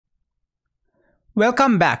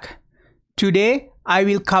Welcome back. Today I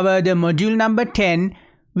will cover the module number 10,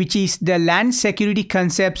 which is the LAN security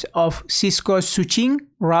concepts of Cisco switching,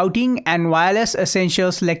 routing and wireless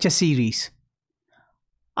essentials lecture series.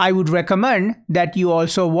 I would recommend that you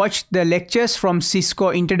also watch the lectures from Cisco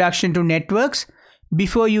Introduction to Networks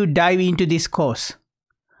before you dive into this course.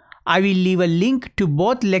 I will leave a link to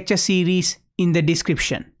both lecture series in the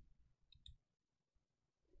description.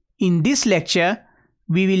 In this lecture,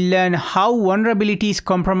 we will learn how vulnerabilities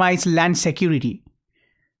compromise LAN security.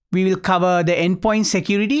 We will cover the endpoint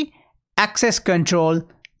security, access control,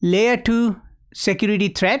 layer 2 security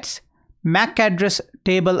threats, MAC address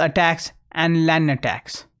table attacks, and LAN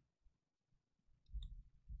attacks.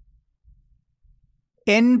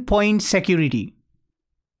 Endpoint security.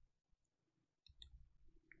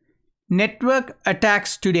 Network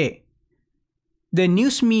attacks today. The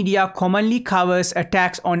news media commonly covers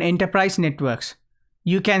attacks on enterprise networks.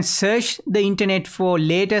 You can search the internet for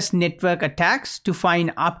latest network attacks to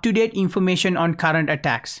find up-to-date information on current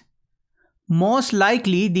attacks. Most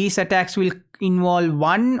likely, these attacks will involve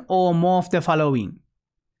one or more of the following: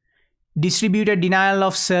 distributed denial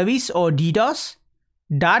of service or DDoS,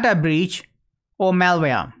 data breach, or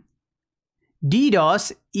malware.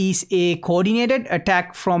 DDoS is a coordinated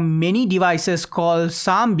attack from many devices called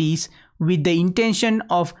zombies with the intention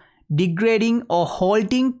of degrading or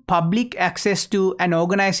halting public access to an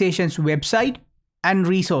organization's website and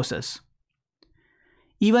resources.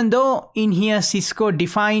 Even though in here Cisco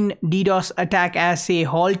defined DDoS attack as a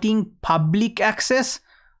halting public access,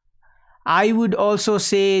 I would also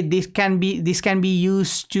say this can be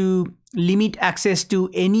used to limit access to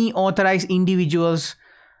any authorized individuals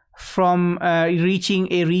from reaching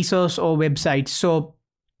a resource or website. So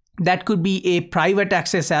that could be a private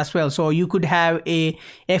access as well. So you could have a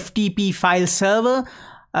FTP file server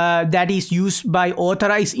that is used by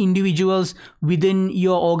authorized individuals within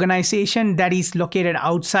your organization that is located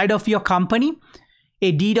outside of your company.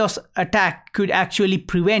 A DDoS attack could actually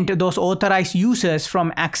prevent those authorized users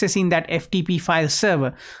from accessing that FTP file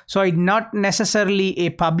server. So it's not necessarily a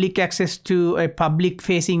public access to a public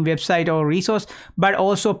facing website or resource, but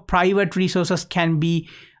also private resources can be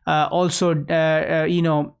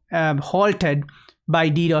halted by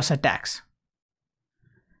DDoS attacks.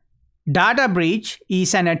 Data breach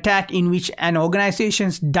is an attack in which an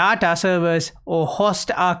organization's data servers or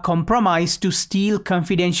hosts are compromised to steal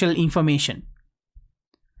confidential information.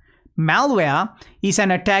 Malware is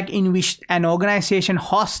an attack in which an organization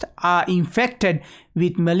hosts are infected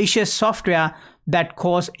with malicious software that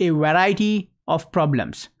cause a variety of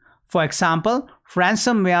problems. For example,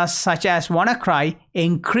 ransomware such as WannaCry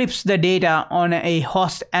encrypts the data on a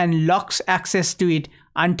host and locks access to it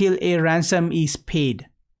until a ransom is paid.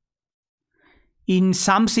 In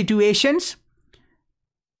some situations,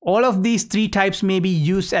 all of these three types may be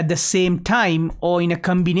used at the same time or in a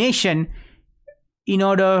combination in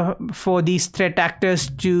order for these threat actors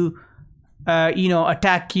to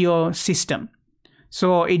attack your system.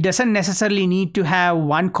 So it doesn't necessarily need to have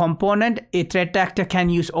one component. A threat actor can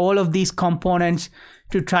use all of these components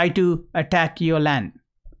to try to attack your LAN.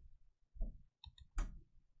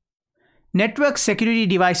 Network security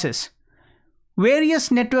devices.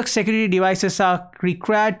 Various network security devices are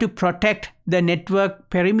required to protect the network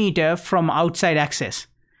perimeter from outside access.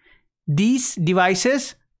 These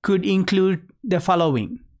devices could include the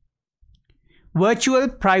following: Virtual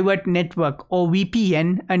Private Network or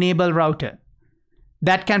VPN enabled router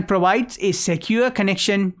that can provide a secure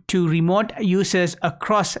connection to remote users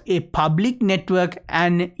across a public network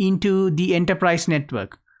and into the enterprise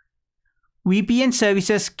network. VPN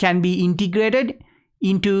services can be integrated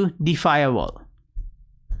into the firewall.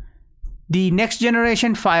 The Next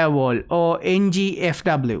Generation Firewall or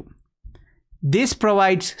NGFW. This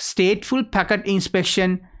provides stateful packet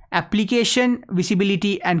inspection, application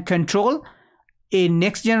visibility and control, a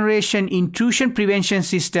next generation intrusion prevention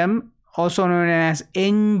system, also known as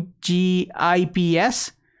NGIPS,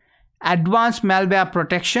 advanced malware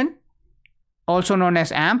protection, also known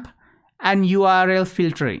as AMP, and URL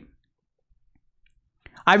filtering.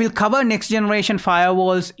 I will cover next generation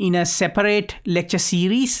firewalls in a separate lecture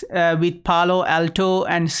series with Palo Alto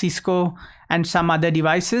and Cisco and some other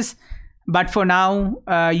devices. But for now,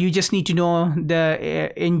 you just need to know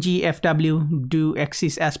the NGFW do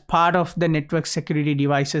exist as part of the network security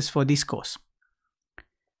devices for this course.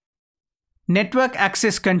 Network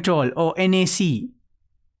access control or NAC.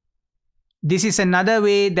 This is another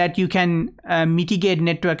way that you can mitigate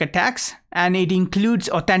network attacks, and it includes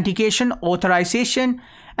authentication, authorization,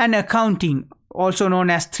 and accounting, also known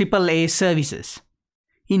as AAA services.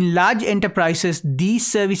 In large enterprises, these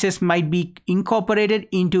services might be incorporated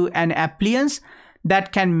into an appliance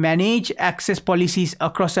that can manage access policies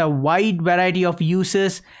across a wide variety of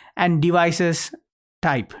users and devices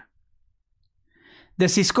type. The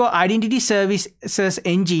Cisco Identity Services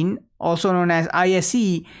Engine, also known as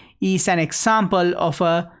ISE, is an example of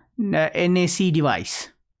a NAC device.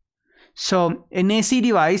 So NAC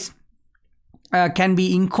device can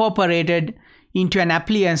be incorporated into an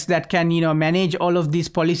appliance that can manage all of these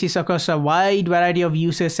policies across a wide variety of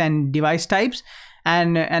users and device types.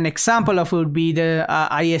 And an example of it would be the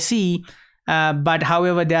ISE, but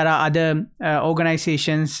however there are other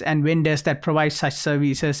organizations and vendors that provide such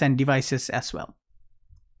services and devices as well.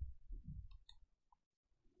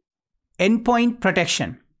 Endpoint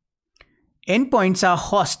protection. Endpoints are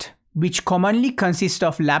hosts which commonly consist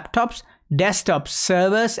of laptops, desktops,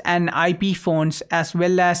 servers, and IP phones, as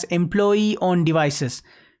well as employee-owned devices,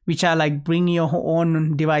 which are like bring your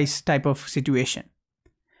own device type of situation.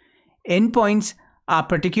 Endpoints are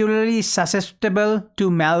particularly susceptible to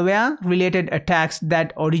malware-related attacks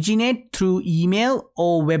that originate through email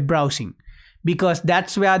or web browsing, because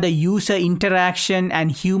that's where the user interaction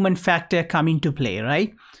and human factor come into play,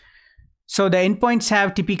 right? So the endpoints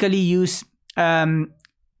have typically used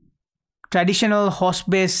traditional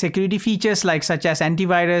host-based security features such as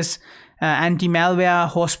antivirus, anti-malware,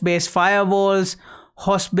 host-based firewalls,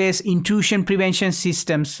 host-based intrusion prevention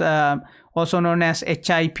systems, also known as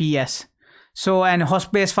HIPS. So an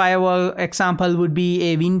host-based firewall example would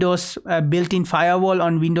be a Windows built-in firewall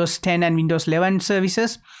on Windows 10 and Windows 11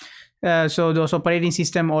 services. So those operating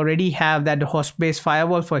systems already have that host-based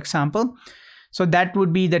firewall, for example. So that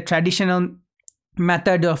would be the traditional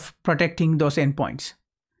method of protecting those endpoints.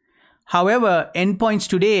 However, endpoints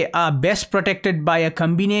today are best protected by a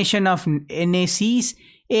combination of NACs,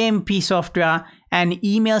 AMP software, and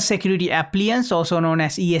email security appliance, also known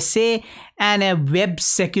as ESA, and a web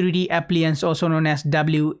security appliance, also known as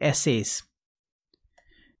WSAs.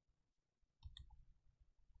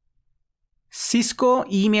 Cisco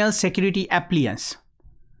Email Security Appliance.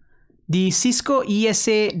 The Cisco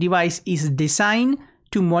ESA device is designed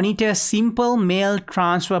to monitor Simple Mail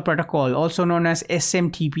Transfer Protocol, also known as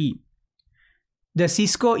SMTP. The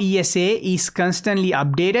Cisco ESA is constantly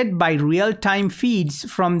updated by real-time feeds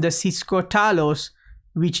from the Cisco Talos,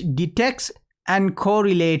 which detects and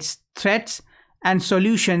correlates threats and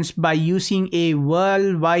solutions by using a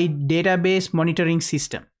worldwide database monitoring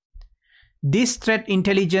system. This threat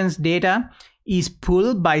intelligence data is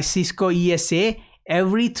pulled by Cisco ESA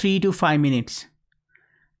every 3 to 5 minutes.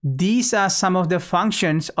 These are some of the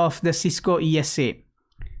functions of the Cisco ESA.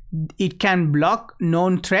 It can block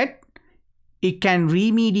known threat. It can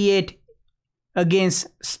remediate against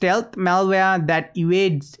stealth malware that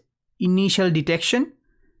evades initial detection.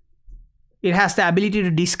 It has the ability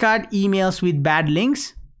to discard emails with bad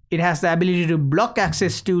links. It has the ability to block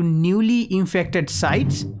access to newly infected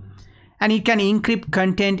sites. And it can encrypt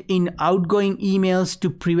content in outgoing emails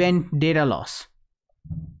to prevent data loss.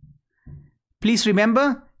 Please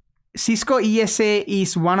remember, Cisco ESA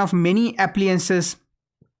is one of many appliances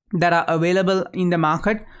that are available in the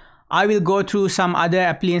market. I will go through some other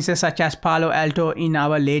appliances such as Palo Alto in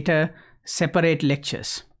our later separate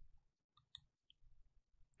lectures.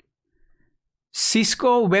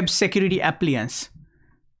 Cisco Web Security Appliance.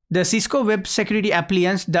 The Cisco Web Security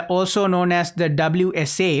Appliance, also known as the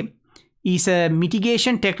WSA, is a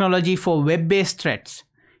mitigation technology for web-based threats.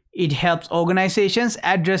 It helps organizations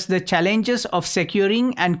address the challenges of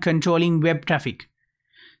securing and controlling web traffic.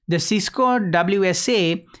 The Cisco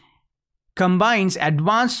WSA combines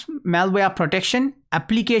advanced malware protection,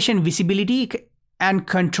 application visibility and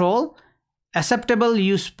control, acceptable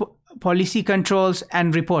use policy controls,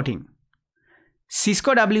 and reporting.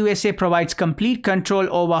 Cisco WSA provides complete control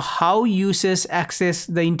over how users access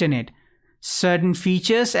the internet. Certain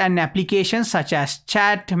features and applications such as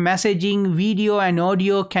chat, messaging, video, and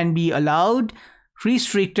audio can be allowed,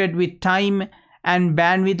 restricted with time and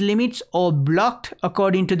bandwidth limits, or blocked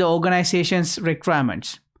according to the organization's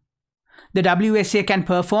requirements. The WSA can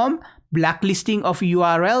perform blacklisting of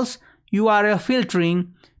URLs, URL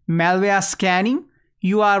filtering, malware scanning,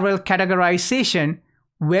 URL categorization,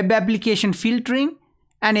 web application filtering,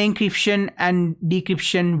 and encryption and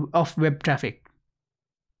decryption of web traffic.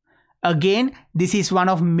 Again, this is one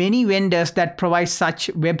of many vendors that provide such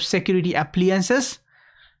web security appliances.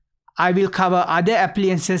 I will cover other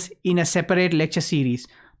appliances in a separate lecture series,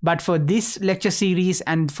 but for this lecture series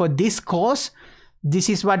and for this course, this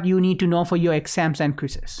is what you need to know for your exams and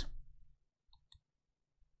quizzes.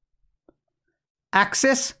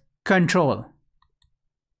 Access control.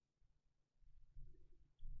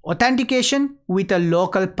 Authentication with a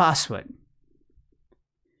local password.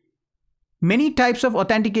 Many types of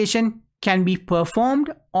authentication can be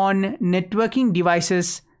performed on networking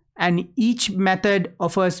devices, and each method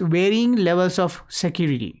offers varying levels of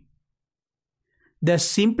security. The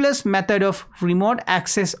simplest method of remote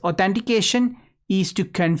access authentication is to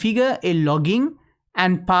configure a login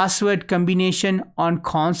and password combination on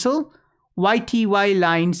console, YTY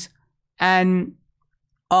lines, and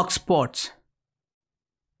aux ports.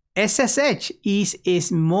 SSH is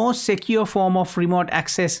a more secure form of remote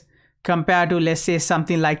access compared to, let's say,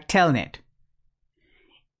 something like Telnet.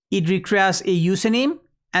 It requires a username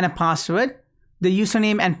and a password. The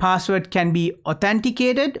username and password can be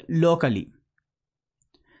authenticated locally.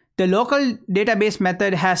 The local database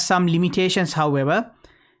method has some limitations, however,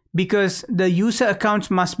 because the user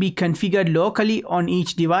accounts must be configured locally on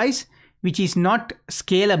each device, which is not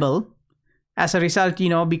scalable. As a result,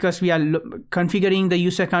 because we are configuring the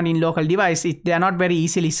user account in local device, they are not very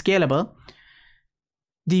easily scalable.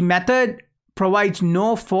 The method provides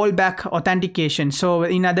no fallback authentication. So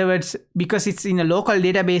in other words, because it's in a local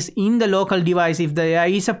database in the local device, if there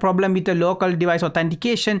is a problem with the local device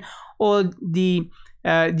authentication or the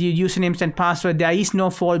usernames and password, there is no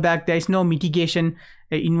fallback, there is no mitigation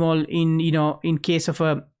involved in case of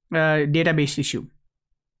a database issue.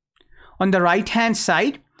 On the right hand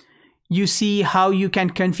side, you see how you can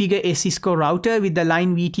configure a Cisco router with the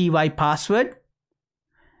line VTY password,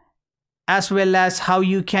 as well as how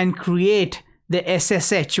you can create the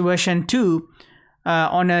SSH version 2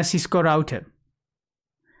 on a Cisco router.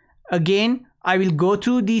 Again, I will go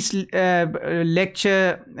through these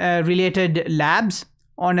lecture related labs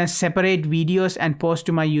on a separate videos and post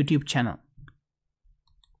to my YouTube channel.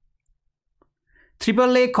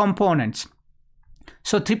 AAA components.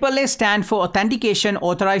 So AAA stands for Authentication,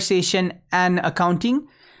 Authorization, and Accounting,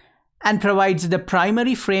 and provides the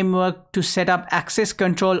primary framework to set up access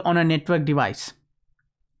control on a network device.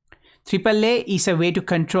 AAA is a way to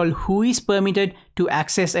control who is permitted to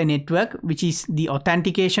access a network, which is the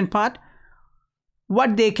authentication part,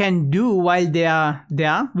 what they can do while they are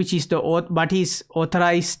there, which is what is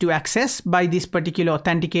authorized to access by this particular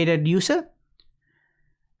authenticated user,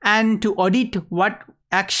 and to audit what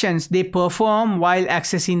actions they perform while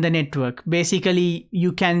accessing the network. Basically,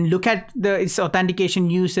 you can look at its authentication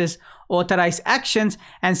users' authorized actions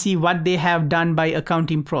and see what they have done by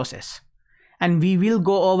accounting process. And we will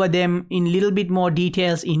go over them in little bit more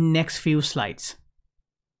details in next few slides.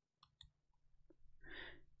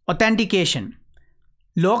 Authentication.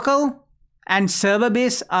 Local and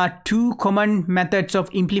server-based are two common methods of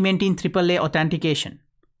implementing AAA authentication.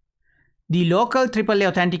 The local AAA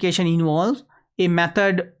authentication involves a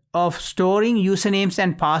method of storing usernames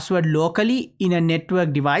and password locally in a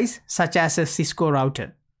network device, such as a Cisco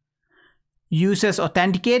router. Users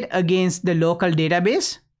authenticate against the local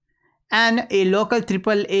database, and a local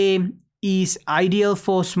AAA is ideal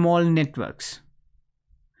for small networks.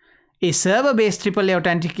 A server-based AAA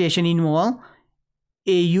authentication involves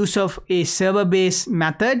a use of a server-based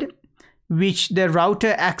method, which the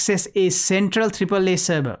router accesses a central AAA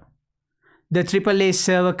server. The AAA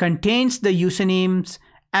server contains the usernames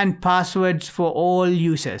and passwords for all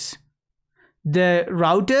users. The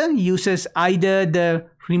router uses either the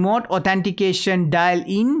remote authentication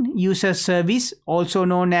dial-in user service, also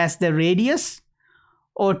known as the radius,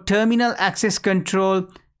 or terminal access control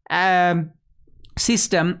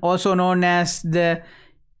system, also known as the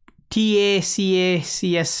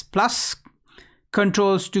TACACS+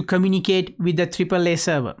 controls to communicate with the AAA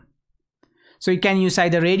server. So you can use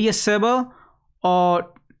either radius server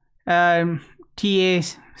or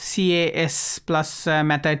TACACS+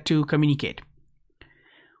 method to communicate.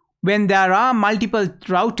 When there are multiple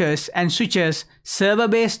routers and switches,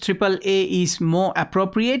 server-based AAA is more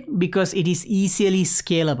appropriate because it is easily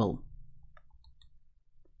scalable.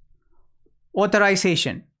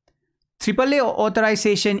 Authorization. AAA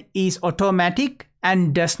authorization is automatic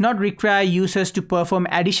and does not require users to perform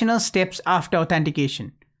additional steps after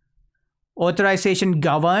authentication. Authorization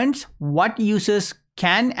governs what users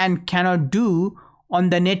can and cannot do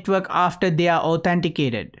on the network after they are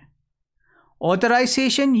authenticated.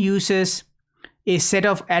 Authorization uses a set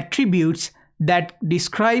of attributes that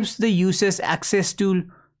describes the user's access to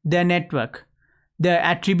the network. The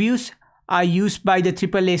attributes are used by the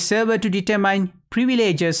AAA server to determine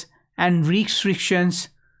privileges and restrictions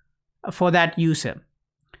for that user.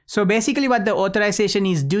 So basically what the authorization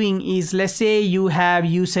is doing is, let's say you have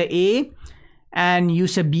user A and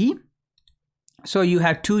user B. So you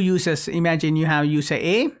have two users. Imagine you have user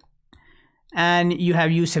A and you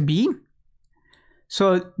have user B.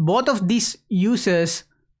 So both of these users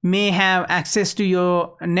may have access to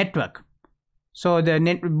your network. So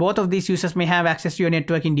both of these users may have access to your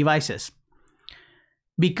networking devices.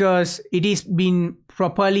 because it is been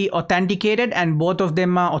properly authenticated and both of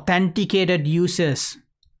them are authenticated users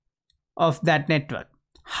of that network.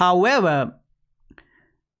 However,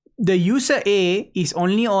 the user A is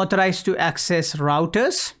only authorized to access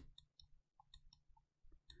routers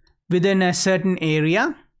within a certain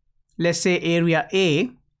area, let's say area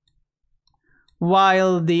A,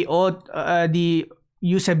 while the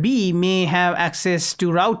user B may have access to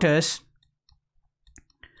routers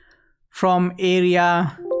from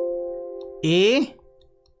area A,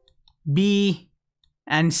 B,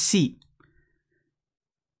 and C.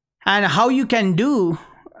 And how you can do,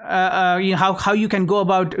 how you can go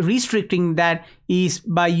about restricting that is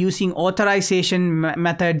by using authorization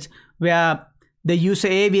methods, where the user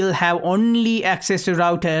A will have only access to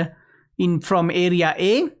router from area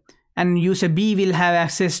A, and user B will have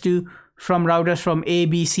access to from routers from A,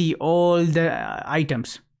 B, C, all the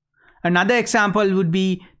items. Another example would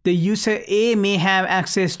be the user A may have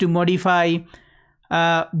access to modify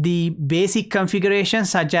the basic configuration,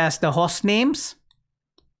 such as the host names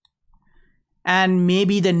and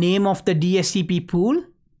maybe the name of the DHCP pool,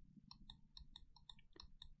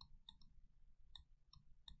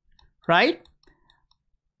 right?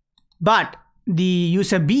 But the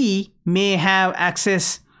user B may have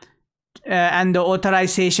access and the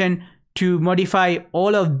authorization to modify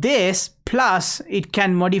all of this, plus it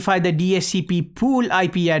can modify the DHCP pool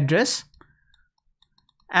IP address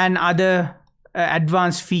and other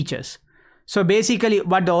advanced features. So basically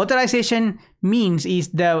what the authorization means is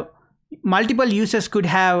the multiple users could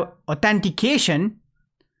have authentication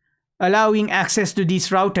allowing access to these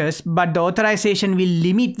routers, but the authorization will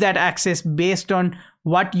limit that access based on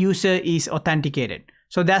what user is authenticated.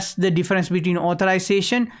 So that's the difference between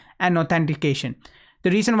authorization and authentication. The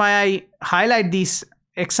reason why I highlight these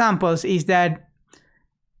examples is that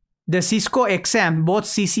the Cisco exam, both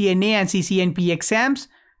CCNA and CCNP exams,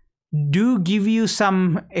 do give you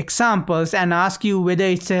some examples and ask you whether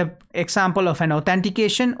it's an example of an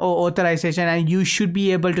authentication or authorization, and you should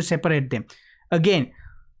be able to separate them. Again,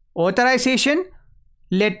 authorization,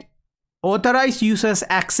 let authorized users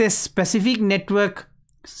access specific network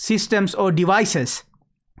systems or devices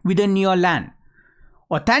within your LAN.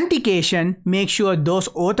 Authentication, make sure those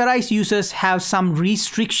authorized users have some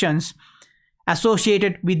restrictions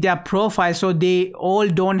associated with their profile, so they all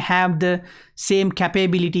don't have the same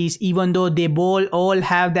capabilities, even though they all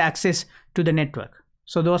have the access to the network.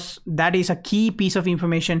 So that is a key piece of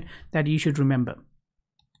information that you should remember.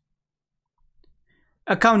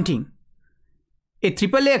 Accounting. A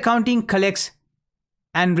AAA accounting collects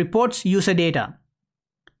and reports user data.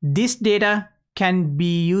 This data can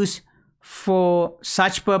be used for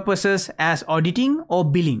such purposes as auditing or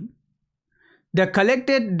billing. The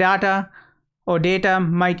collected data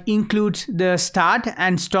might include the start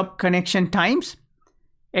and stop connection times,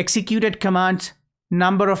 executed commands,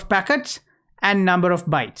 number of packets, and number of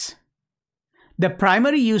bytes. The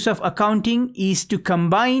primary use of accounting is to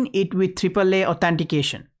combine it with AAA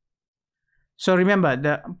authentication. So remember,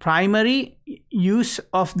 the primary use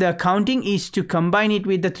of the accounting is to combine it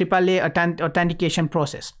with the AAA authentication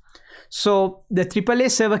process. So the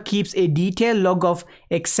AAA server keeps a detailed log of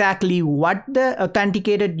exactly what the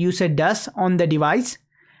authenticated user does on the device,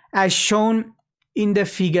 as shown in the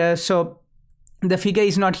figure. So the figure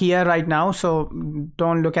is not here right now, so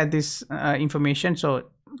don't look at this information.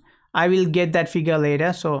 So I will get that figure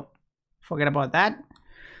later, so forget about that.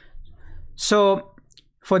 So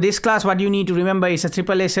for this class, what you need to remember is a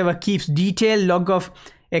AAA server keeps detailed log of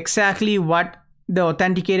exactly what the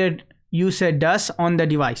authenticated user does on the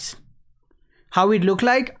device. How it look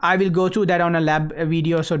like, I will go through that on a lab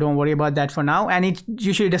video, so don't worry about that for now. And it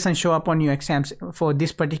usually doesn't show up on your exams for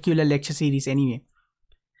this particular lecture series anyway.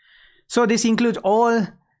 So this includes all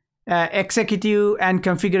executive and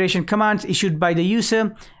configuration commands issued by the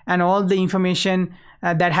user and all the information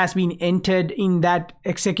that has been entered in that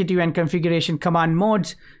executive and configuration command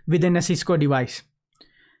modes within a Cisco device.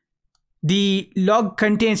 The log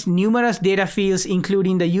contains numerous data fields,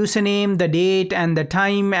 including the username, the date, and the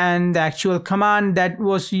time, and the actual command that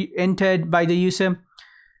was entered by the user.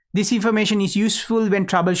 This information is useful when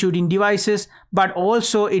troubleshooting devices, but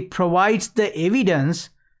also it provides the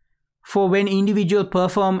evidence for when individuals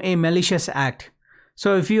perform a malicious act.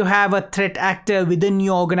 So if you have a threat actor within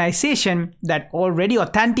your organization that already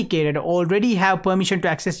authenticated, already have permission to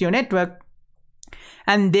access your network,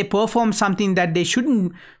 and they perform something that they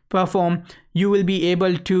shouldn't perform, you will be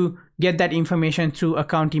able to get that information through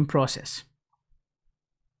accounting process.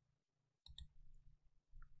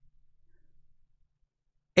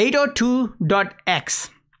 .802.x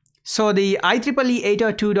So the IEEE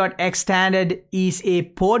 802.x standard is a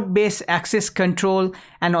port-based access control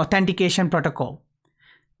and authentication protocol.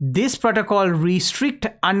 This protocol restricts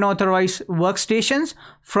unauthorized workstations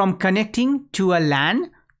from connecting to a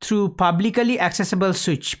LAN through publicly accessible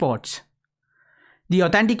switch ports. The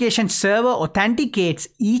authentication server authenticates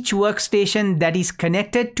each workstation that is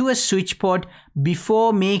connected to a switch port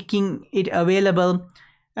before making it available,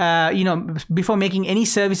 before making any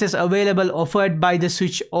services available offered by the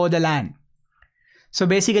switch or the LAN. So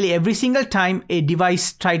basically every single time a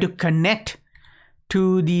device tries to connect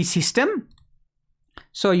to the system,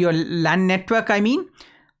 so your LAN network, the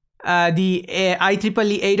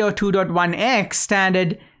IEEE 802.1x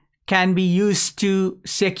standard can be used to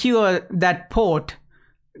secure that port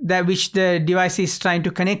that which the device is trying to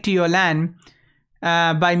connect to your LAN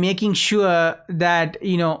by making sure that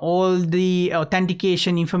all the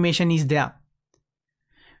authentication information is there.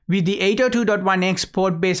 With the 802.1x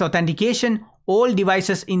port-based authentication, all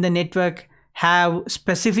devices in the network have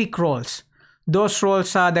specific roles. Those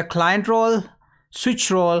roles are the client role, switch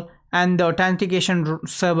role, and the authentication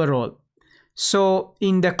server role. So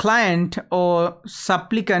in the client or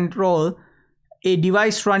supplicant role, a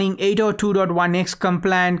device running 802.1x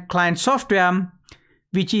compliant client software,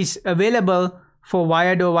 which is available for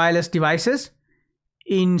wired or wireless devices.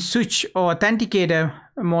 In switch or authenticator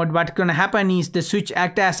mode, what's going to happen is the switch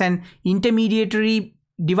acts as an intermediary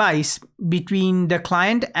device between the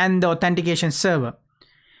client and the authentication server.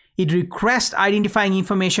 It requests identifying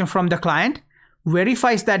information from the client,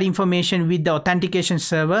 verifies that information with the authentication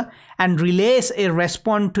server, and relays a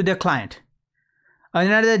response to the client.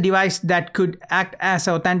 Another device that could act as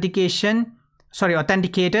authenticator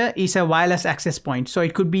is a wireless access point. So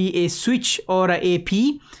it could be a switch or an AP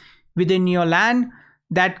within your LAN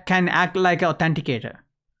that can act like an authenticator.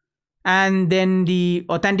 And then the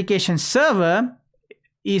authentication server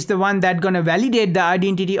is the one that's going to validate the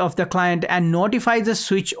identity of the client and notify the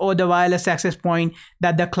switch or the wireless access point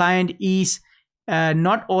that the client is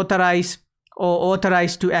not authorized or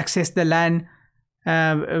authorized to access the LAN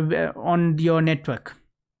on your network.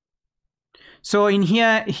 So in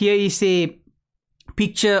here is a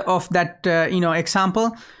picture of that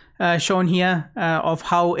example shown here of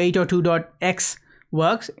how 802.x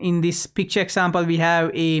works. In this picture example, we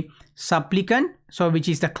have a supplicant, which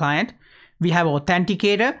is the client. We have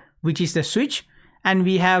authenticator, which is the switch, and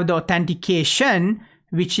we have the authentication,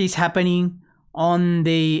 which is happening on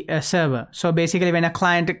the server. So basically when a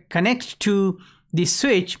client connects to the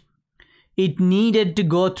switch, it needed to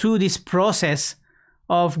go through this process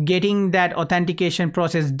of getting that authentication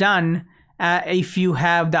process done if you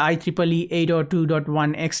have the IEEE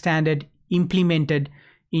 802.1x standard implemented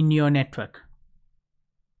in your network.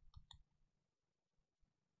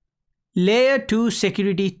 Layer 2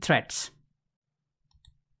 security threats.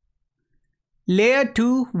 Layer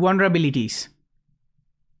 2 vulnerabilities.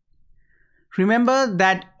 Remember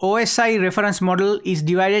that OSI reference model is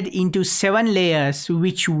divided into 7 layers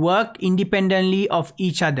which work independently of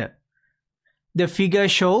each other. The figure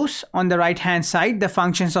shows on the right hand side the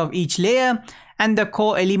functions of each layer and the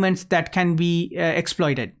core elements that can be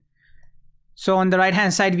exploited. So on the right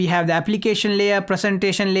hand side we have the application layer,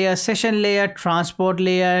 presentation layer, session layer, transport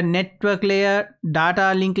layer, network layer,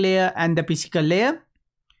 data link layer, and the physical layer.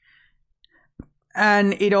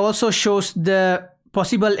 And it also shows the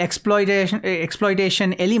possible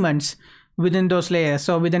exploitation elements within those layers.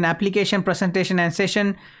 So with an application, presentation, and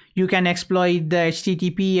session, you can exploit the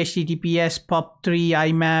HTTP, HTTPS, POP3,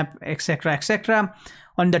 IMAP, etc., etc.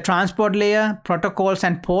 On the transport layer, protocols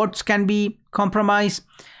and ports can be compromised,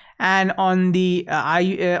 and on the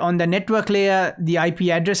network layer, the IP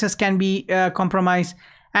addresses can be compromised,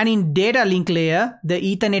 and in data link layer, the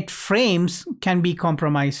Ethernet frames can be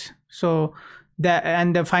compromised. So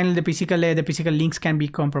finally the physical layer, the physical links can be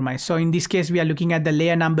compromised. So in this case, we are looking at the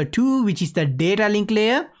layer number 2, which is the data link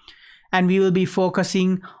layer, and we will be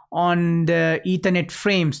focusing on the Ethernet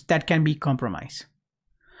frames that can be compromised.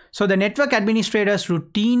 So the network administrators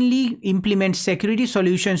routinely implement security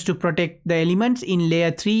solutions to protect the elements in layer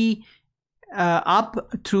 3 up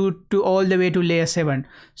through to all the way to layer 7.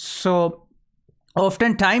 So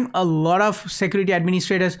oftentimes a lot of security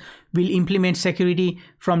administrators will implement security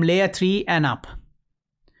from layer 3 and up.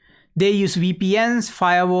 They use VPNs,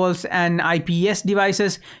 firewalls, and IPS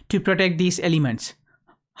devices to protect these elements.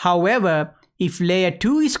 However, if layer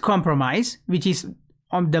 2 is compromised, which is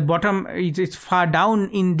on the bottom, it's far down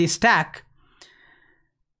in the stack,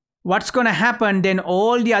 what's going to happen then?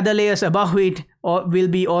 All the other layers above it will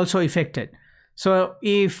be also affected. So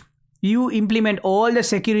if you implement all the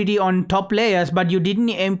security on top layers, but you didn't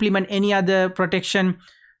implement any other protection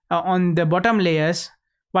on the bottom layers,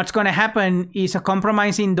 what's going to happen is a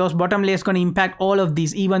compromise in those bottom layers going to impact all of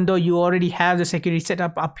these, even though you already have the security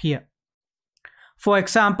setup up here. For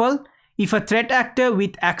example, if a threat actor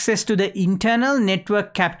with access to the internal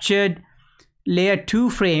network captured layer 2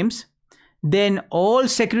 frames, then all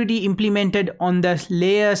security implemented on the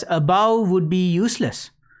layers above would be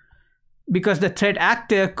useless, because the threat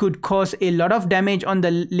actor could cause a lot of damage on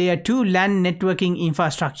the layer 2 LAN networking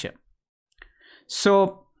infrastructure.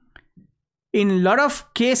 So in a lot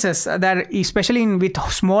of cases, that especially with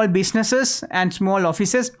small businesses and small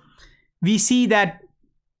offices, we see that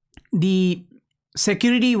the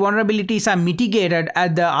security vulnerabilities are mitigated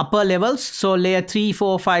at the upper levels, so layer 3,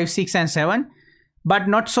 4, 5, 6, and 7, but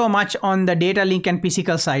not so much on the data link and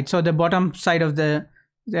physical side, so the bottom side of the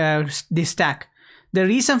stack. The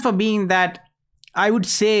reason for being that, I would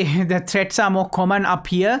say the threats are more common up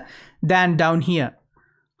here than down here.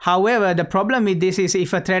 However, the problem with this is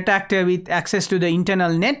if a threat actor with access to the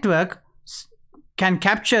internal network can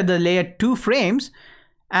capture the layer 2 frames,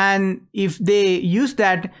 and if they use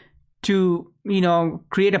that to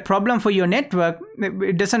create a problem for your network,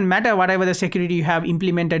 it doesn't matter whatever the security you have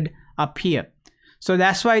implemented up here. So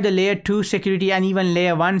that's why the layer 2 security and even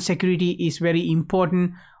layer 1 security is very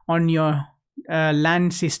important on your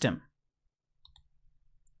LAN system.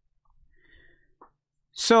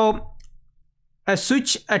 So a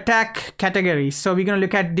switch attack category. So we're going to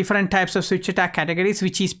look at different types of switch attack categories,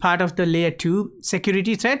 which is part of the layer 2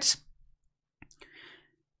 security threats.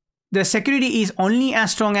 The security is only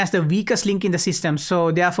as strong as the weakest link in the system.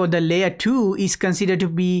 So therefore the layer 2 is considered to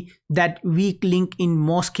be that weak link in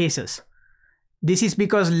most cases. This is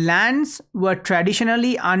because LANs were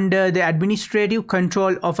traditionally under the administrative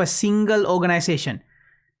control of a single organization.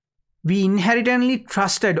 We inherently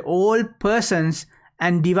trusted all persons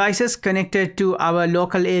and devices connected to our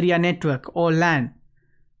local area network or LAN.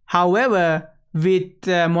 However, with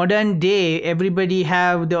modern day, everybody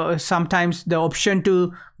have sometimes the option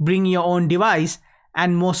to bring your own device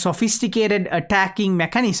and more sophisticated attacking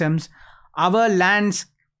mechanisms. Our LANs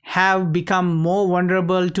have become more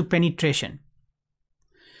vulnerable to penetration.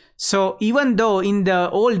 So even though in the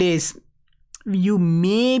old days, you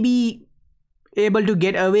may be able to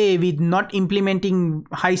get away with not implementing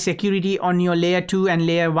high security on your layer 2 and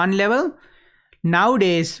layer 1 level,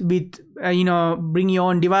 nowadays with bring your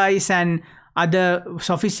own device and other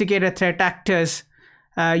sophisticated threat actors,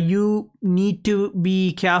 you need to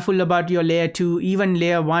be careful about your layer 2, even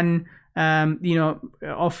layer 1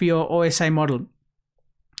 of your OSI model.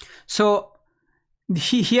 So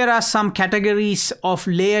here are some categories of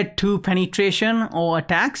layer 2 penetration or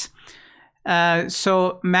attacks.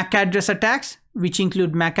 So MAC address attacks, which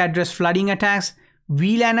include MAC address flooding attacks,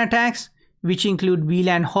 VLAN attacks, which include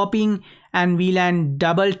VLAN hopping and VLAN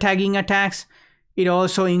double tagging attacks. It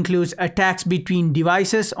also includes attacks between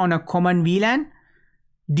devices on a common VLAN,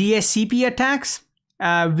 DSCP attacks,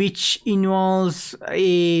 which involves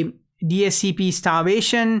a DSCP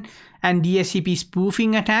starvation and DSCP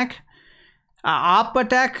spoofing attack. ARP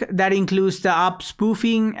attack, that includes the ARP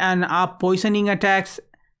spoofing and ARP poisoning attacks.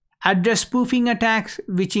 Address spoofing attacks,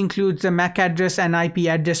 which includes the MAC address and IP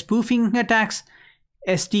address spoofing attacks.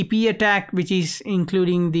 SDP attack, which is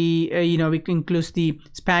including the which includes the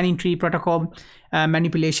spanning tree protocol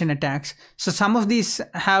manipulation attacks. So some of these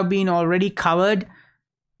have been already covered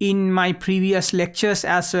in my previous lectures,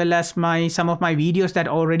 as well as some of my videos that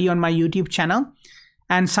are already on my YouTube channel.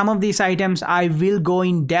 And some of these items I will go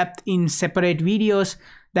in depth in separate videos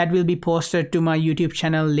that will be posted to my YouTube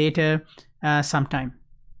channel later sometime.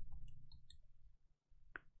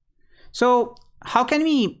 So how can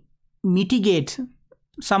we mitigate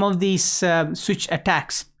some of these switch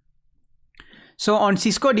attacks? So on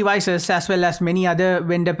Cisco devices, as well as many other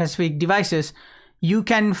vendor specific devices, you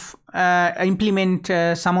can implement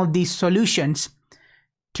some of these solutions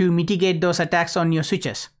to mitigate those attacks on your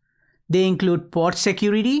switches. They include port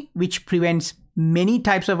security, which prevents many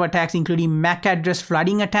types of attacks, including MAC address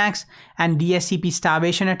flooding attacks and DSCP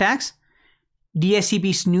starvation attacks.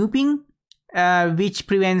 DSCP snooping, which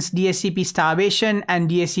prevents DSCP starvation and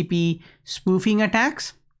DSCP spoofing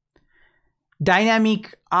attacks.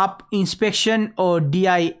 Dynamic ARP inspection or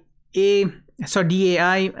DAI,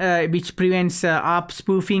 which prevents ARP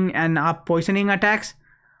spoofing and ARP poisoning attacks.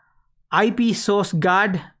 IP source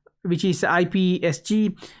guard, which is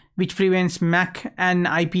IPSG, which prevents MAC and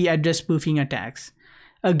IP address spoofing attacks.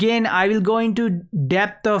 Again, I will go into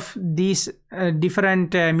depth of these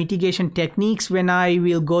different mitigation techniques when I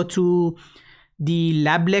will go through the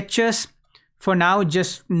lab lectures. For now,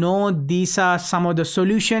 just know these are some of the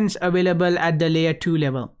solutions available at the layer 2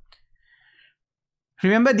 level.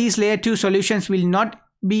 Remember, these layer 2 solutions will not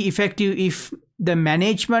be effective if the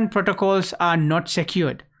management protocols are not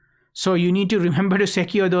secured. So you need to remember to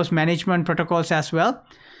secure those management protocols as well.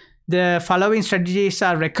 The following strategies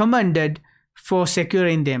are recommended for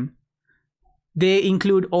securing them. They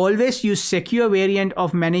include always use secure variant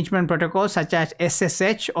of management protocols such as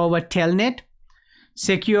SSH over Telnet,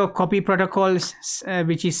 secure copy protocols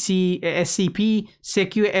which is SCP,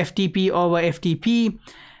 secure FTP over FTP,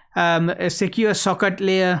 secure socket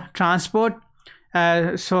layer transport.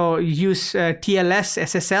 So use TLS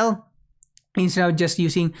SSL instead of just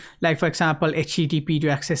using, like for example, HTTP to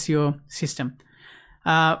access your system.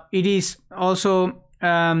 It is also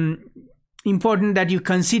important that you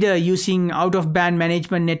consider using out-of-band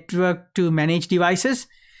management network to manage devices.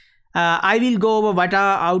 I will go over what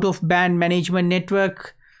are out-of-band management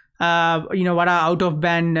network, what are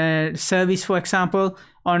out-of-band service, for example,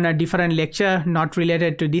 on a different lecture, not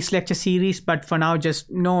related to this lecture series, but for now, just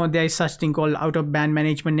know there is such thing called out-of-band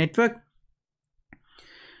management network.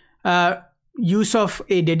 Use of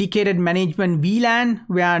a dedicated management VLAN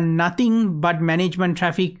where nothing but management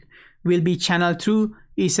traffic will be channeled through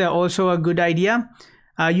is also a good idea.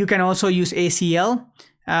 You can also use ACL,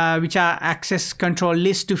 which are access control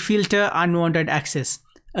lists to filter unwanted access.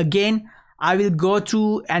 Again, I will go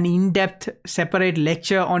through an in-depth separate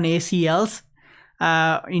lecture on ACLs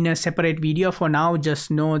in a separate video. For now,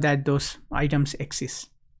 just know that those items exist.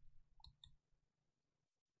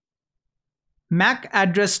 MAC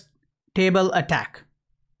address table attack.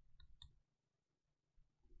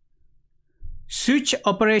 Switch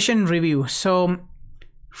operation review. So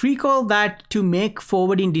recall that to make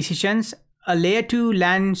forwarding decisions, a layer 2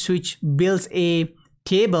 LAN switch builds a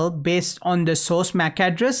table based on the source MAC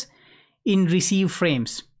address in receive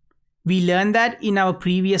frames. We learned that in our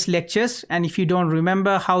previous lectures, and if you don't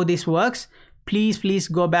remember how this works, please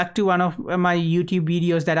go back to one of my YouTube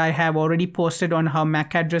videos that I have already posted on how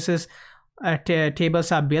MAC addresses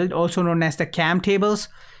tables are built, also known as the CAM tables,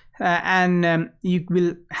 and you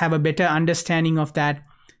will have a better understanding of that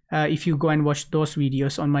if you go and watch those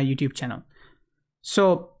videos on my YouTube channel.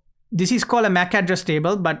 So this is called a MAC address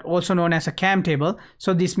table, but also known as a CAM table.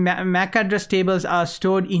 So these MAC address tables are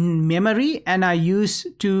stored in memory and are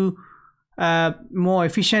used to more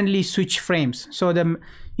efficiently switch frames. So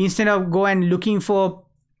instead of go and looking for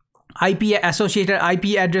associated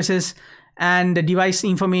IP addresses and the device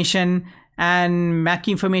information and MAC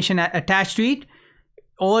information attached to it,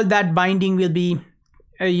 all that binding will be,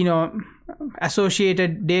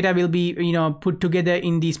 associated data will be, put together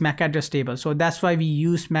in these MAC address tables. So that's why we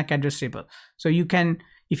use MAC address table. So you can,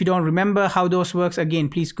 if you don't remember how those works, again,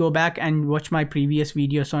 please go back and watch my previous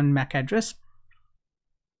videos on MAC address.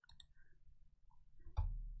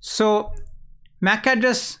 So MAC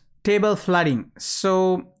address table flooding.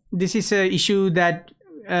 So this is an issue that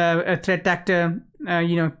a threat actor,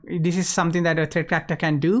 this is something that a threat actor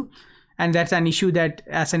can do. And that's an issue that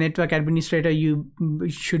as a network administrator, you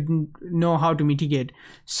should know how to mitigate.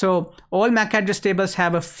 So all MAC address tables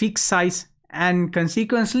have a fixed size, and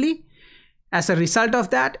consequently, as a result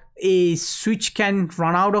of that, a switch can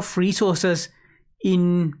run out of resources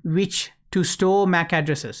in which to store MAC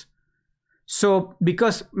addresses. So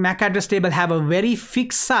because MAC address table have a very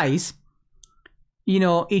fixed size,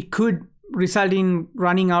 it could result in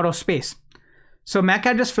running out of space. So MAC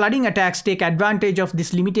address flooding attacks take advantage of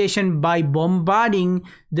this limitation by bombarding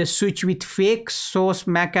the switch with fake source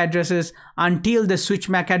MAC addresses until the switch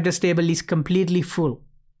MAC address table is completely full.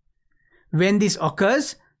 When this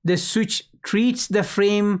occurs, the switch treats the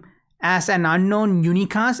frame as an unknown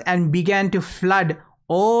unicast and began to flood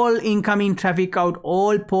all incoming traffic out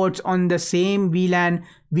all ports on the same VLAN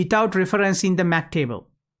without referencing the MAC table.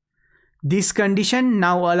 This condition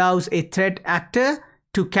now allows a threat actor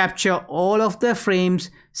to capture all of the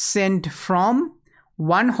frames sent from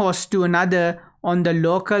one host to another on the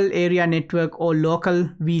local area network or local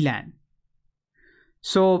VLAN.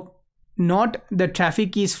 So not the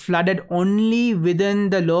traffic is flooded only within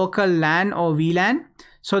the local LAN or VLAN.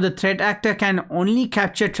 So the threat actor can only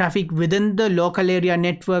capture traffic within the local area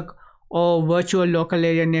network or virtual local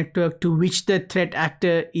area network to which the threat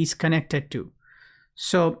actor is connected to.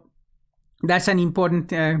 So that's an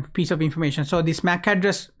important piece of information. So this MAC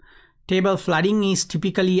address table flooding is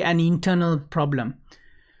typically an internal problem.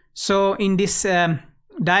 So in this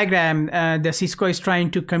diagram, the Cisco is trying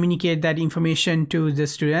to communicate that information to the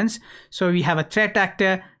students. So we have a threat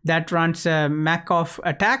actor that runs a MAC off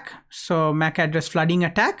attack, so MAC address flooding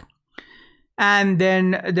attack, and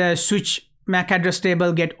then the switch MAC address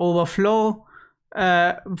table get overflow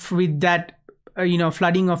with that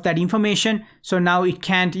flooding of that information. So now it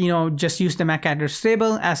can't just use the MAC address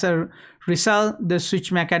table. As a result, the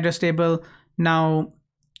switch MAC address table now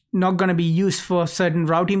not going to be used for certain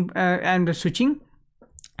routing and switching.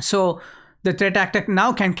 So the threat actor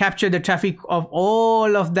now can capture the traffic of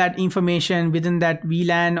all of that information within that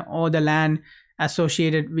VLAN or the LAN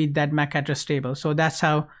associated with that MAC address table. So that's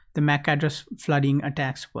how the MAC address flooding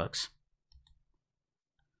attacks works.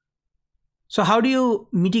 So how do you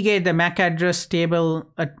mitigate the MAC address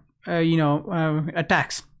table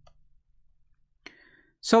attacks?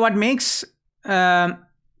 So what makes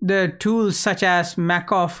the tools such as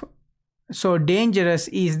MACoff so dangerous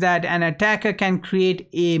is that an attacker can create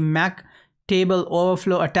a MAC table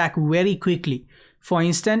overflow attack very quickly. For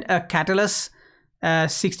instance, a Catalyst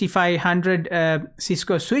 6500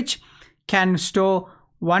 Cisco switch can store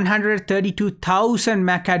 132,000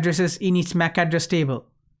 MAC addresses in its MAC address table.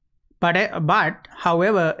 But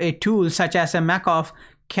however, a tool such as a MACoff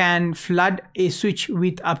can flood a switch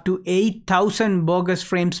with up to 8,000 bogus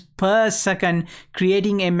frames per second,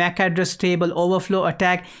 creating a MAC address table overflow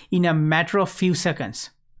attack in a matter of few seconds.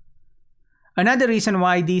 Another reason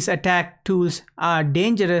why these attack tools are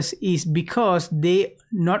dangerous is because they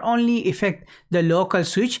not only affect the local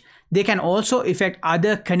switch, they can also affect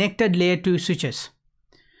other connected layer 2 switches.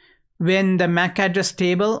 When the MAC address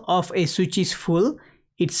table of a switch is full,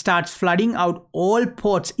 it starts flooding out all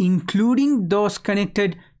ports, including those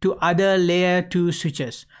connected to other layer 2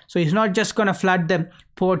 switches. So it's not just going to flood the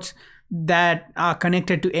ports that are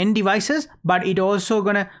connected to end devices, but it also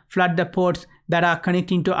going to flood the ports that are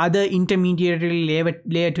connecting to other intermediary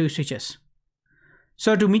layer 2 switches.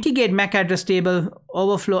 So to mitigate MAC address table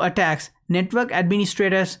overflow attacks, network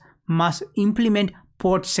administrators must implement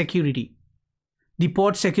port security. The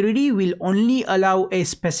port security will only allow a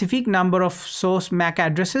specific number of source MAC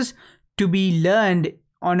addresses to be learned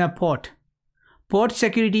on a port. Port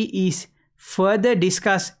security is further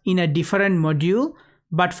discussed in a different module,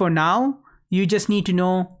 but for now, you just need to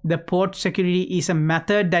know the port security is a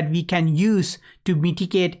method that we can use to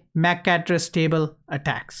mitigate MAC address table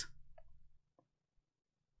attacks.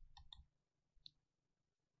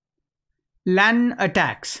 LAN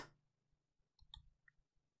attacks.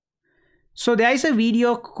 So there is a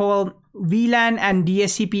video called VLAN and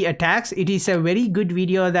DSCP attacks. It is a very good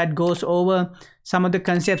video that goes over some of the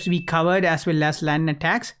concepts we covered as well as LAN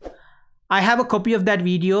attacks. I have a copy of that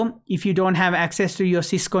video if you don't have access to your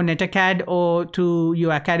Cisco NetAcad or to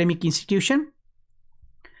your academic institution.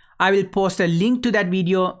 I will post a link to that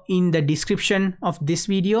video in the description of this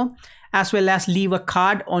video, as well as leave a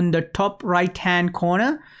card on the top right hand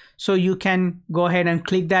corner. So you can go ahead and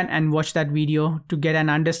click that and watch that video to get an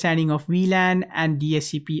understanding of VLAN and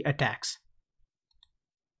DSCP attacks.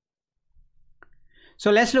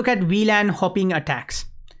 So let's look at VLAN hopping attacks.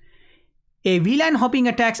 A VLAN hopping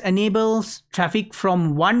attacks enables traffic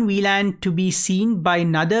from one VLAN to be seen by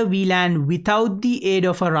another VLAN without the aid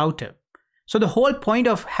of a router. So the whole point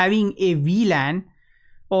of having a VLAN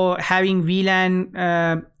or having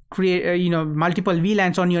VLAN create multiple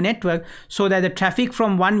VLANs on your network, so that the traffic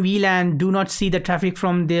from one VLAN do not see the traffic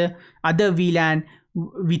from the other VLAN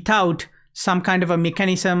without some kind of a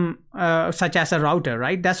mechanism such as a router,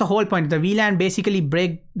 right? That's the whole point. The VLAN basically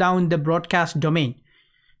break down the broadcast domain.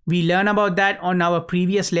 We learn about that on our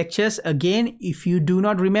previous lectures. Again, if you do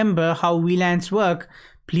not remember how VLANs work,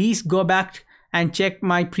 please go back and check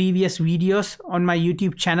my previous videos on my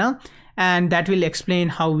YouTube channel, and that will explain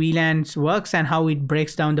how VLANs works and how it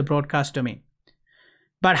breaks down the broadcast domain.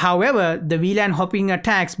 But however, the VLAN hopping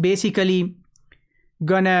attacks basically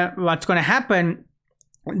what's gonna happen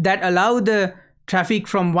that allow the traffic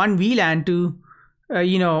from one VLAN to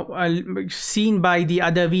seen by the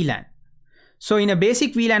other VLAN. So in a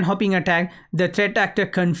basic VLAN hopping attack, the threat actor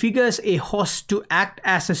configures a host to act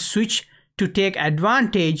as a switch to take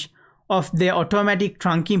advantage of the automatic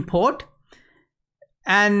trunking port,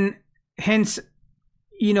 and hence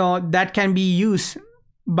that can be used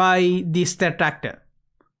by this threat actor.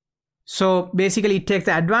 So basically it takes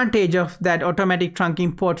the advantage of that automatic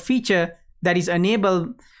trunking port feature that is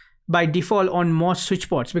enabled by default on most switch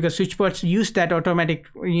ports, because switch ports use that automatic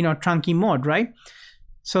trunking mode, right?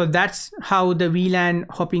 So that's how the VLAN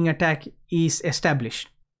hopping attack is established.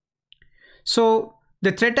 So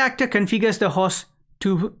the threat actor configures the host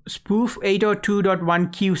to spoof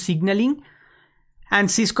 802.1q signaling and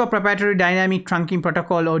Cisco proprietary dynamic trunking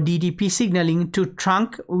protocol or DDP signaling to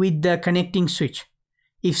trunk with the connecting switch.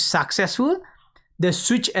 If successful, the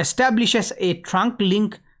switch establishes a trunk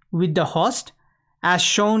link with the host as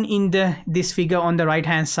shown in this figure on the right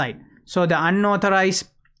hand side. So the unauthorized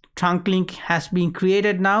trunk link has been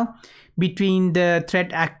created now between the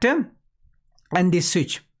threat actor and this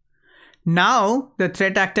switch. Now the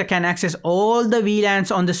threat actor can access all the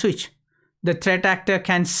VLANs on the switch. The threat actor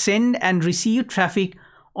can send and receive traffic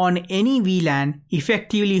on any VLAN,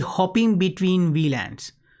 effectively hopping between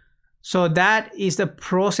VLANs. So that is the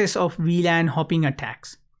process of VLAN hopping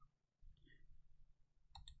attacks.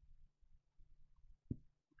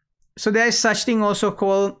 So there is such thing also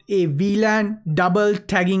called a VLAN double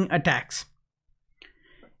tagging attacks.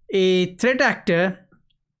 A threat actor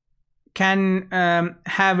can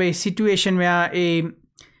have a situation where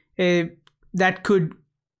that could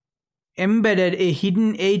embedded a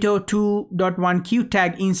hidden 802.1q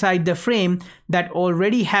tag inside the frame that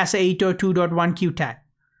already has a 802.1q tag.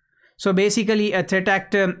 So basically a threat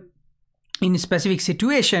actor in a specific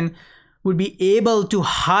situation would be able to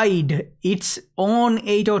hide its own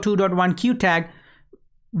 802.1q tag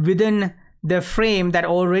within the frame that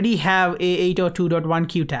already have a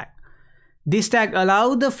 802.1q tag. This tag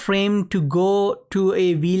allows the frame to go to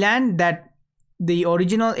a VLAN that the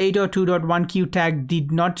original 802.1q tag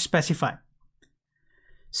did not specify.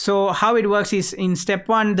 So how it works is, in step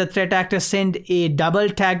 1, the threat actor send a double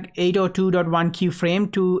tag 802.1q frame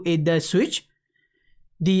to the switch.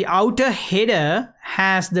 The outer header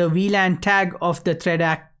has the VLAN tag of the threat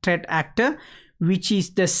actor, which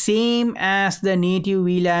is the same as the native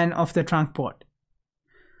VLAN of the trunk port.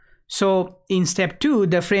 So in step 2,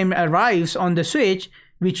 the frame arrives on the switch,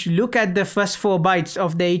 which look at the first 4 bytes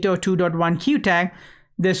of the 802.1q tag.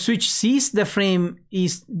 The switch sees the frame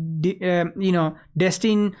is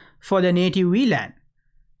destined for the native VLAN.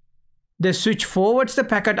 The switch forwards the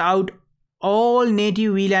packet out all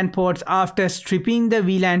native VLAN ports after stripping the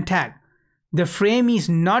VLAN tag. The frame is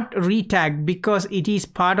not retagged because it is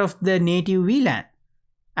part of the native VLAN.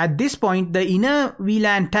 At this point, the inner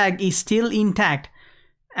VLAN tag is still intact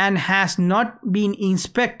and has not been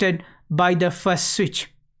inspected by the first switch.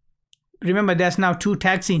 Remember, there's now 2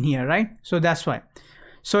 tags in here, right? So that's why.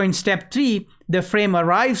 So in step 3, the frame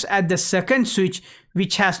arrives at the second switch,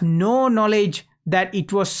 which has no knowledge that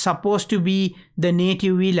it was supposed to be the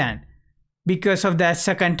native VLAN because of that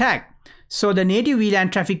second tag. So the native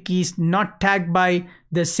VLAN traffic is not tagged by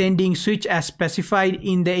the sending switch as specified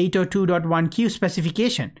in the 802.1q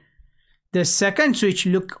specification. The second switch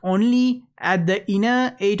look only at the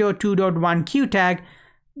inner 802.1q tag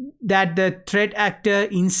that the threat actor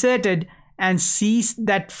inserted and sees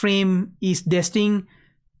that frame is destined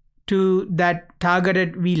to that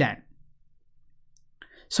targeted VLAN.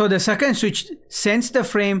 So the second switch sends the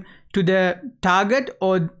frame to the target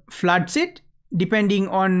or floods it, depending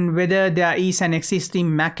on whether there is an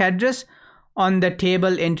existing MAC address on the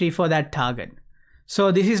table entry for that target.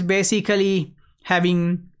 So this is basically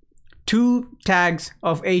having 2 tags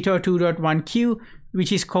of 802.1q,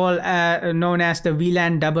 which is called known as the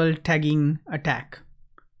VLAN double tagging attack.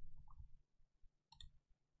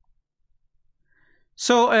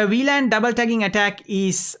 So a VLAN double tagging attack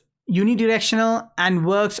is unidirectional and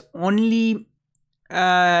works only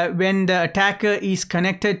when the attacker is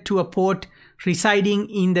connected to a port residing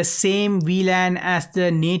in the same VLAN as the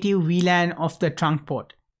native VLAN of the trunk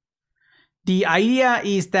port. The idea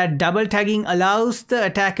is that double tagging allows the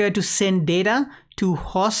attacker to send data to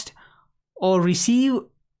host or receive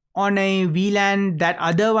on a VLAN that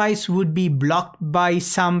otherwise would be blocked by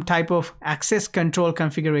some type of access control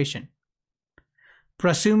configuration.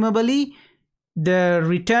 Presumably, the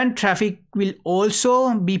return traffic will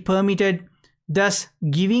also be permitted, thus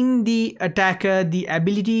giving the attacker the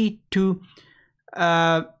ability to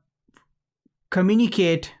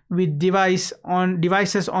communicate with devices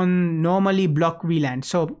on normally blocked VLAN.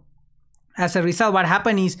 So as a result, what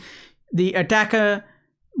happens is the attacker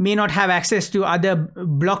may not have access to other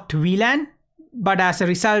blocked VLAN, but as a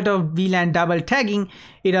result of VLAN double tagging,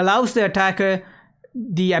 it allows the attacker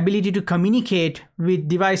the ability to communicate with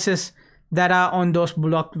devices that are on those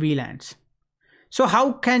blocked VLANs. So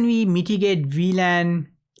how can we mitigate VLAN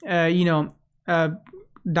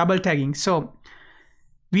double tagging? So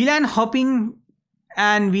VLAN hopping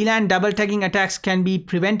and VLAN double tagging attacks can be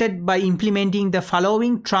prevented by implementing the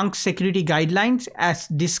following trunk security guidelines as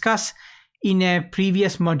discussed in a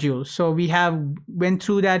previous module. So we have went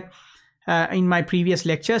through that in my previous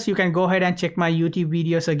lectures. You can go ahead and check my YouTube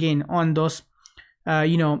videos again on those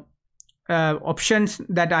options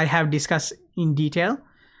that I have discussed in detail.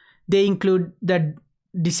 They include the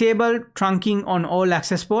disable trunking on all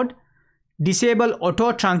access port, disable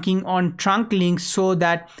auto trunking on trunk links so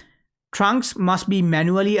that trunks must be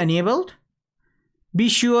manually enabled. Be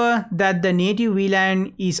sure that the native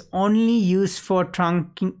VLAN is only used for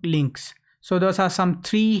trunking links. So those are some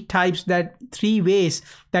 3 ways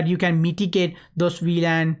that you can mitigate those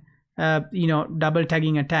VLAN double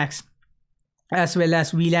tagging attacks, as well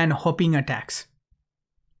as VLAN hopping attacks.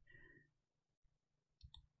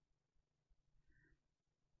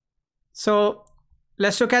 So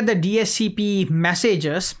let's look at the DHCP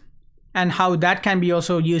messages and how that can be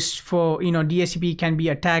also used for, DHCP can be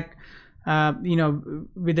attacked,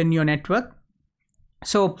 within your network.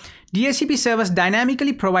 So DHCP servers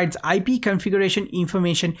dynamically provides IP configuration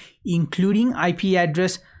information, including IP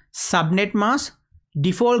address, subnet mask,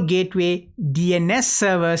 default gateway, DNS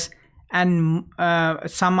servers, and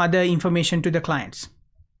some other information to the clients.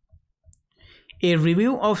 A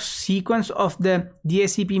review of sequence of the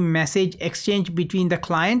DHCP message exchange between the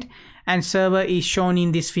client and server is shown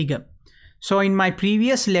in this figure. So in my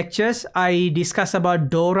previous lectures, I discussed about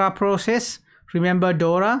DORA process. Remember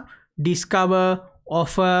DORA? Discover,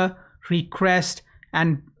 offer, request,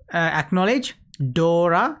 and acknowledge.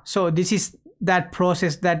 DORA. So this is that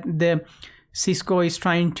process that the Cisco is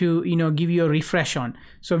trying to, give you a refresh on.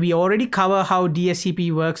 So we already cover how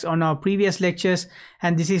DHCP works on our previous lectures,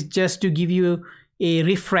 and this is just to give you a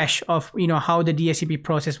refresh of, how the DHCP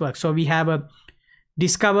process works. So we have a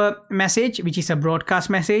discover message, which is a broadcast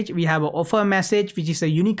message. We have an offer message, which is a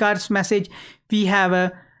unicast message. We have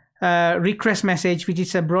a request message, which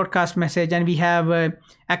is a broadcast message, and we have a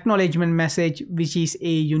acknowledgement message, which is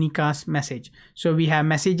a unicast message. So we have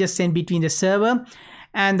messages sent between the server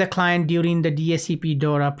and the client during the DHCP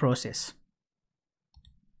DORA process.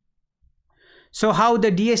 So how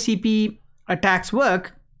the DHCP attacks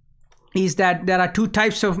work is that there are two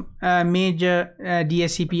types of major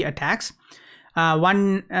DHCP attacks.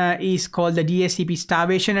 One is called the DHCP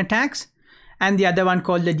starvation attacks, and the other one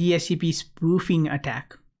called the DHCP spoofing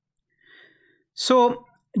attack. So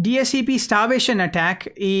DHCP starvation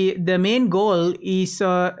attack, the main goal is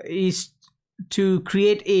to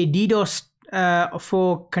create a DDoS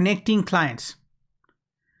for connecting clients.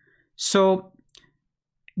 So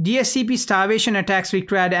DHCP starvation attacks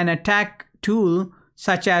required an attack tool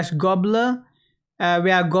such as Gobbler,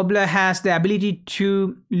 where Gobbler has the ability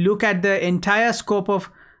to look at the entire scope of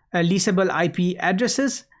leasable IP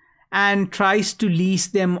addresses and tries to lease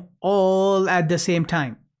them all at the same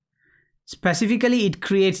time. Specifically, it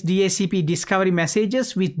creates DHCP discovery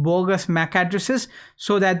messages with bogus MAC addresses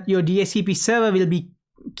so that your DHCP server will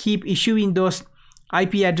keep issuing those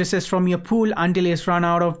IP addresses from your pool until it's run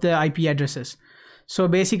out of the IP addresses. So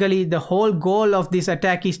basically, the whole goal of this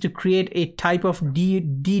attack is to create a type of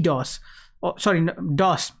DDoS.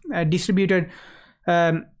 DOS, distributed,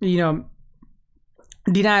 denial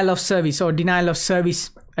of service or denial of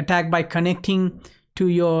service attack by connecting to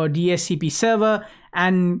your DHCP server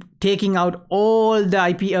and taking out all the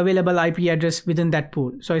available IP address within that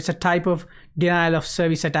pool. So it's a type of denial of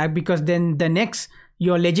service attack, because then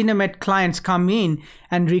your legitimate clients come in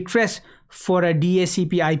and request for a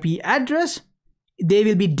DHCP IP address. They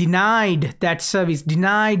will be denied that service,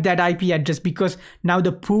 denied that IP address, because now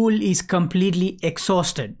the pool is completely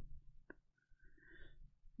exhausted.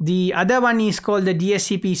 The other one is called the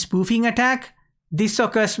DHCP spoofing attack. This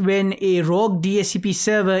occurs when a rogue DHCP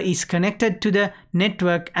server is connected to the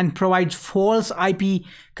network and provides false IP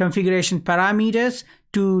configuration parameters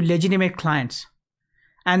to legitimate clients.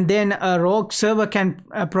 And then a rogue server can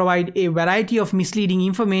provide a variety of misleading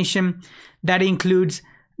information that includes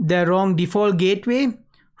the wrong default gateway,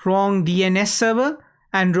 wrong DNS server,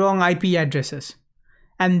 and wrong IP addresses.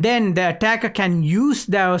 And then the attacker can use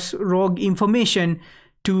those rogue information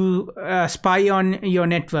to spy on your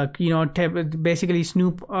network, basically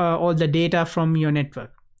snoop all the data from your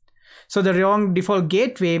network. So the wrong default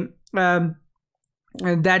gateway,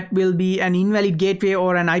 that will be an invalid gateway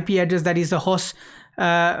or an IP address that is the host,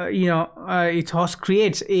 its host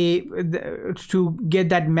creates to get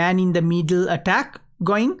that man in the middle attack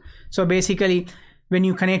going. So basically, when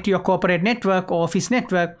you connect to your corporate network or office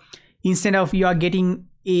network, instead of you are getting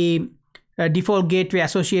a default gateway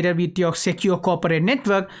associated with your secure corporate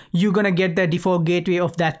network, you're gonna get the default gateway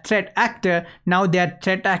of that threat actor. Now that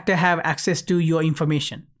threat actor have access to your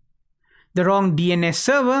information. The wrong DNS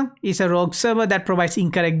server is a rogue server that provides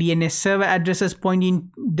incorrect DNS server addresses, pointing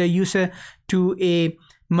the user to a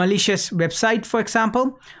malicious website, for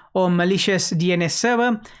example, or malicious DNS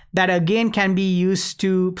server that again can be used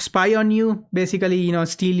to spy on you, basically,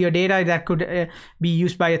 steal your data. That could be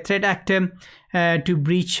used by a threat actor to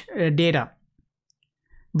breach data.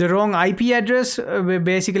 The wrong IP address,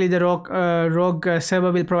 basically the rogue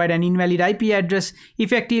server will provide an invalid IP address,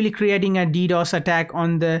 effectively creating a DDoS attack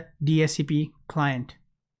on the DHCP client.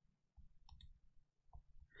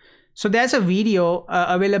 So there's a video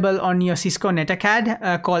available on your Cisco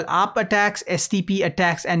NetAcad called ARP attacks, STP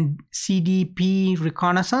attacks, and CDP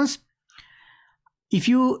reconnaissance. If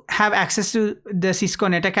you have access to the Cisco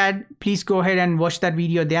NetAcad, please go ahead and watch that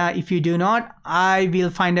video there. If you do not, I will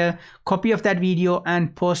find a copy of that video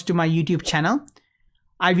and post to my YouTube channel.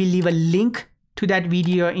 I will leave a link to that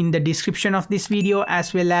video in the description of this video,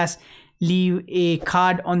 as well as leave a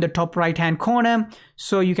card on the top right hand corner,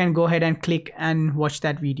 so you can go ahead and click and watch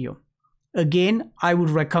that video. Again, I would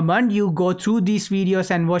recommend you go through these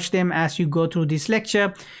videos and watch them as you go through this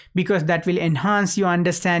lecture, because that will enhance your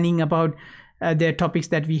understanding about the topics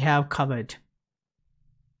that we have covered.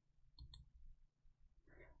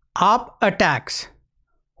 ARP attacks.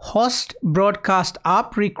 Host broadcast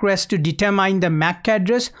ARP request to determine the MAC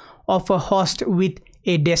address of a host with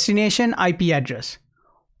a destination IP address.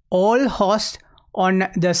 All hosts on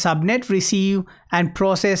the subnet receive and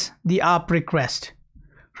process the ARP request.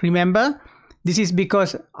 Remember, this is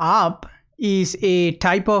because ARP is a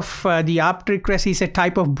type of, the ARP request is a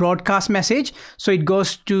type of broadcast message, so it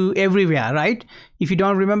goes to everywhere, right? If you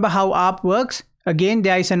don't remember how ARP works, again,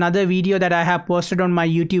 there is another video that I have posted on my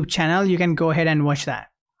YouTube channel. You can go ahead and watch that.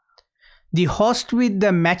 The host with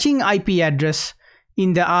the matching IP address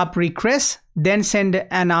in the ARP request then send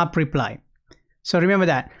an ARP reply. So remember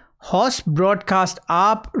that. Host broadcast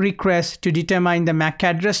ARP request to determine the MAC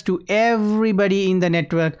address to everybody in the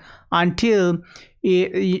network until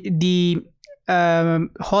the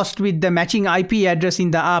host with the matching IP address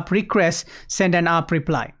in the ARP request send an ARP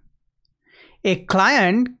reply. A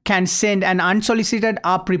client can send an unsolicited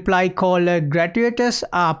ARP reply called a gratuitous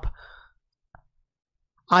ARP.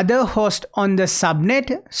 Other hosts on the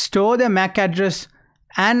subnet store the MAC address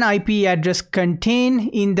and IP address contained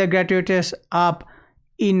in the gratuitous ARP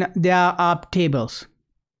in their ARP tables.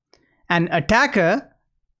 An attacker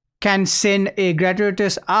can send a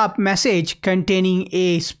gratuitous ARP message containing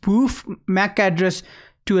a spoof MAC address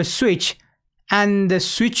to a switch, and the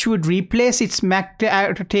switch would replace its MAC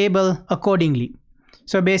table accordingly.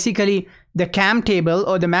 So basically, the CAM table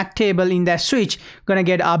or the MAC table in that switch gonna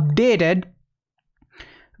get updated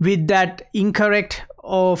with that incorrect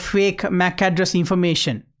or fake MAC address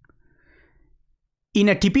information. In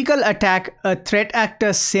a typical attack, a threat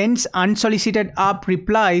actor sends unsolicited ARP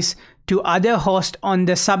replies to other hosts on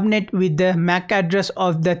the subnet with the MAC address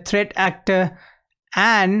of the threat actor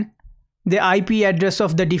and the IP address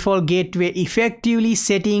of the default gateway, effectively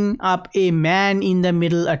setting up a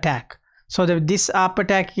man-in-the-middle attack. So this ARP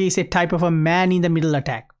attack is a type of a man-in-the-middle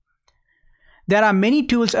attack. There are many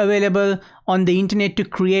tools available on the internet to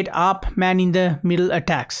create ARP man-in-the-middle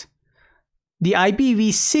attacks. The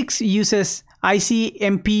IPv6 uses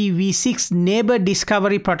ICMPv6 Neighbor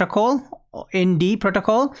Discovery Protocol, ND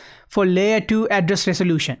protocol, for layer 2 address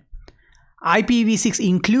resolution. IPv6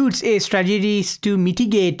 includes a strategies to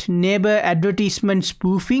mitigate neighbor advertisement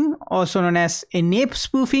spoofing, also known as NAP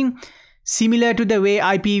spoofing, similar to the way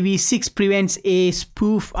IPv6 prevents a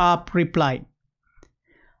spoof ARP reply.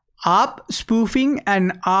 ARP spoofing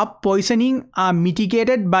and ARP poisoning are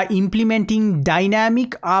mitigated by implementing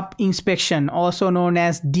dynamic ARP inspection, also known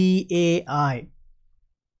as DAI.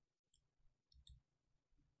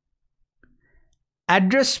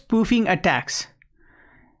 Address spoofing attacks.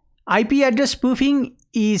 IP address spoofing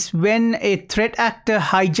is when a threat actor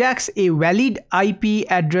hijacks a valid IP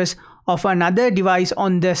address of another device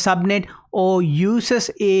on the subnet or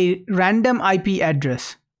uses a random IP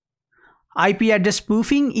address. IP address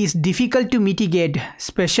spoofing is difficult to mitigate,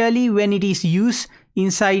 especially when it is used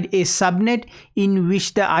inside a subnet in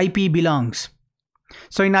which the IP belongs.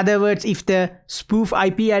 So in other words, if the spoof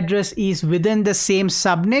IP address is within the same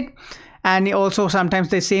subnet and also sometimes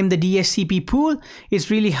the DHCP pool, it's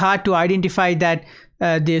really hard to identify that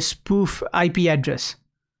the spoof IP address.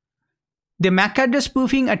 The MAC address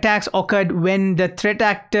spoofing attacks occurred when the threat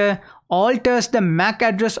actor alters the MAC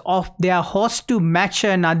address of their host to match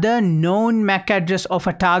another known MAC address of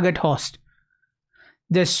a target host.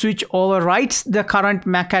 The switch overwrites the current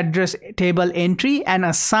MAC address table entry and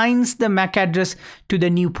assigns the MAC address to the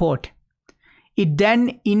new port. It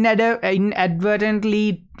then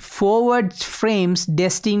inadvertently forwards frames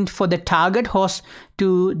destined for the target host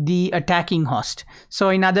to the attacking host. So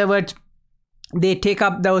in other words, they take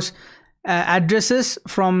up those addresses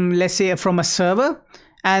from, let's say, from a server,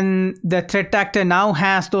 and the threat actor now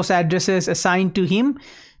has those addresses assigned to him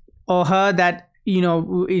or her that, you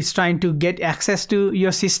know, is trying to get access to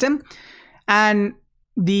your system. And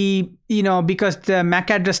because the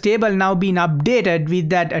MAC address table now been updated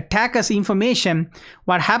with that attacker's information,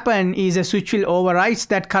 what happened is a switch will overwrite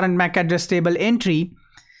that current MAC address table entry.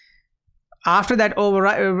 After that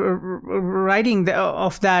overwriting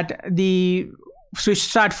of that, the switch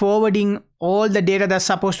start forwarding all the data that's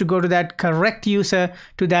supposed to go to that correct user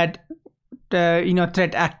to that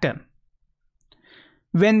threat actor.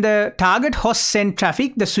 When the target host send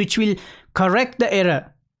traffic, the switch will correct the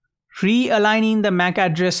error, realigning the MAC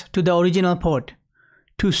address to the original port.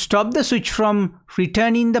 To stop the switch from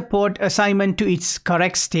returning the port assignment to its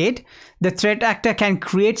correct state, the threat actor can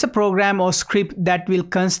create a program or script that will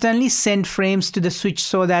constantly send frames to the switch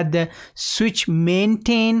so that the switch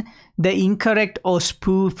maintain the incorrect or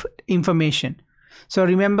spoofed information. So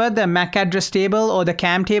remember, the MAC address table or the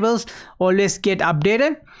CAM tables always get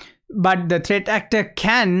updated, but the threat actor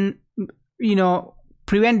can,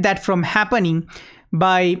 prevent that from happening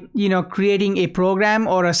by creating a program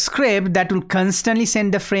or a script that will constantly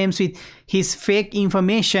send the frames with his fake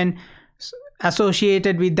information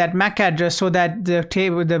associated with that MAC address, so that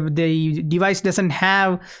the device doesn't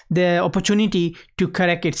have the opportunity to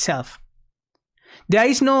correct itself. There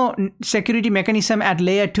is no security mechanism at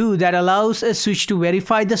layer 2 that allows a switch to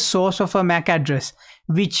verify the source of a MAC address,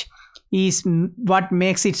 which is what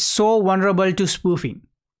makes it so vulnerable to spoofing.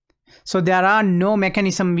 So there are no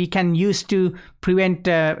mechanism we can use to prevent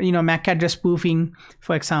MAC address spoofing,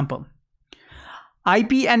 for example.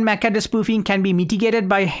 IP and MAC address spoofing can be mitigated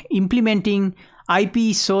by implementing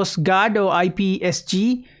IP source guard or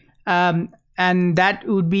IPSG, and that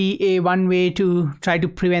would be one way to try to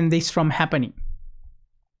prevent this from happening.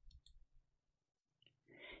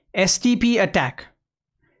 STP attack.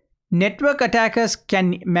 Network attackers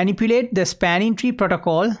can manipulate the spanning tree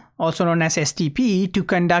protocol, also known as STP, to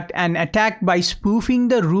conduct an attack by spoofing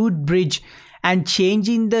the root bridge and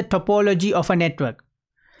changing the topology of a network.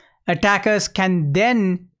 Attackers can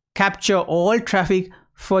then capture all traffic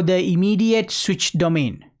for the immediate switch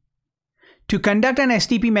domain. To conduct an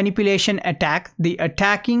STP manipulation attack, the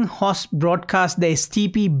attacking host broadcasts the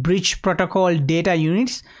STP bridge protocol data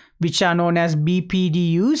units, which are known as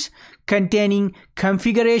BPDUs, containing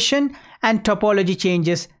configuration and topology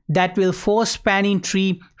changes that will force spanning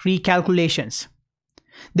tree recalculations.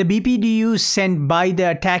 The BPDUs sent by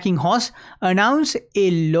the attacking host announce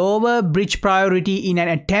a lower bridge priority in an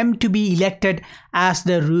attempt to be elected as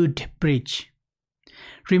the root bridge.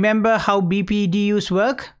 Remember how BPDUs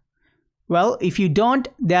work? Well, if you don't,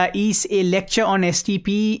 there is a lecture on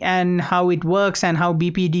STP and how it works and how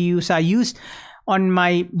BPDUs are used on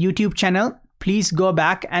my YouTube channel. Please go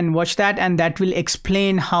back and watch that, and that will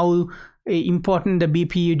explain how important the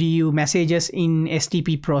BPDU messages in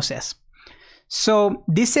STP process. So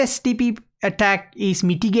this STP attack is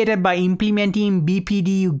mitigated by implementing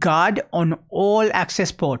BPDU guard on all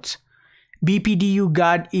access ports. BPDU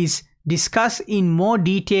guard is discussed in more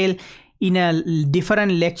detail in a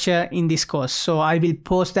different lecture in this course. So I will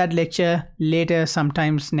post that lecture later,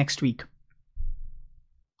 sometimes next week.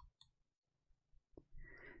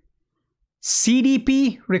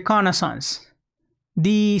 CDP reconnaissance.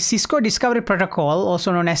 The Cisco Discovery Protocol,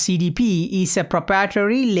 also known as CDP, is a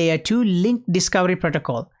proprietary layer 2 link discovery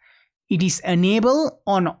protocol. It is enabled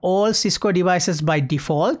on all Cisco devices by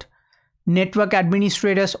default. Network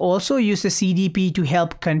administrators also use the CDP to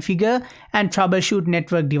help configure and troubleshoot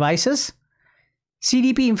network devices.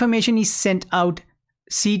 CDP information is sent out.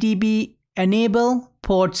 CDP enable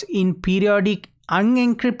ports in periodic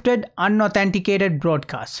unencrypted, unauthenticated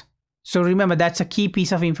broadcasts. So remember, that's a key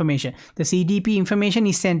piece of information. The CDP information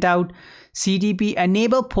is sent out. CDP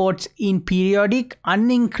enable ports in periodic,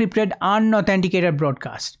 unencrypted, unauthenticated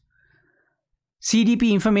broadcast.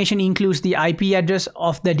 CDP information includes the IP address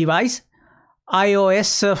of the device,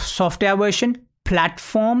 iOS software version,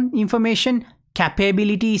 platform information,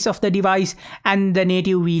 capabilities of the device, and the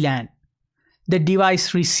native VLAN. The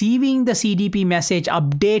device receiving the CDP message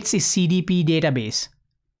updates its CDP database.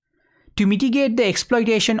 To mitigate the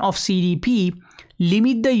exploitation of CDP,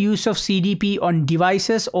 limit the use of CDP on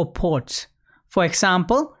devices or ports. For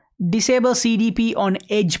example, disable CDP on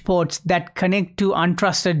edge ports that connect to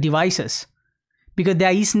untrusted devices, because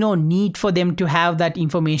there is no need for them to have that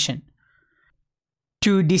information.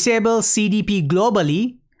 To disable CDP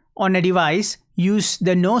globally on a device, use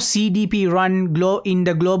the no CDP run in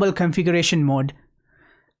the global configuration mode.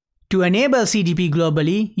 To enable CDP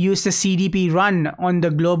globally, use the CDP run on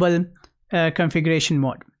the global configuration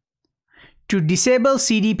mode. To disable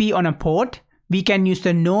CDP on a port, we can use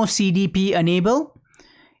the no CDP enable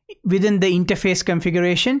within the interface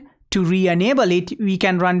configuration. To re-enable it, we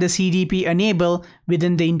can run the CDP enable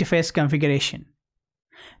within the interface configuration.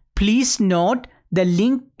 Please note, the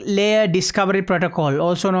link layer discovery protocol,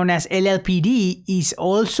 also known as LLPD, is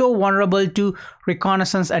also vulnerable to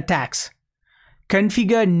reconnaissance attacks.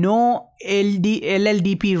 Configure no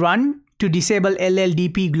LLDP run to disable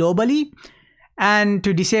LLDP globally. And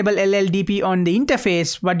to disable LLDP on the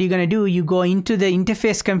interface, what you're going to do, you go into the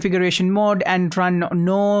interface configuration mode and run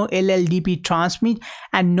no LLDP transmit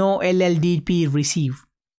and no LLDP receive.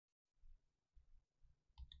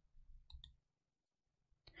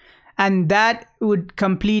 And that would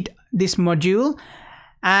complete this module.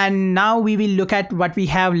 And now we will look at what we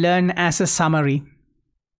have learned as a summary.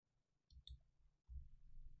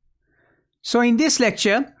 So in this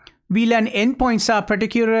lecture, we learn endpoints are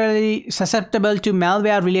particularly susceptible to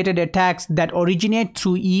malware-related attacks that originate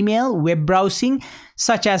through email, web browsing,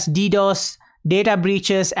 such as DDoS, data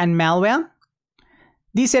breaches, and malware.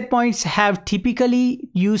 These endpoints have typically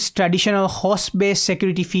used traditional host-based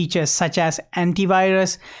security features such as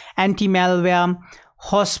antivirus, anti-malware,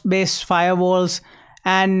 host-based firewalls,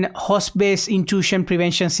 and host-based intrusion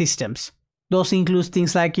prevention systems. Those include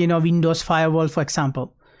things like, Windows Firewall, for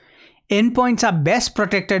example. Endpoints are best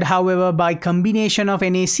protected, however, by combination of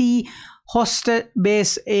NAC,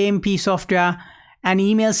 host-based AMP software, an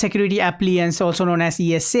email security appliance, also known as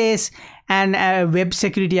ESAs, and a web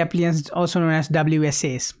security appliance, also known as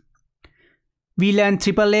WSAs. We learn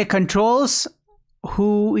AAA controls,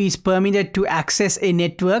 who is permitted to access a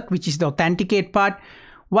network, which is the authenticate part,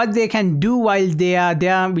 what they can do while they are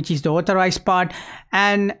there, which is the authorized part,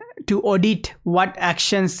 and to audit what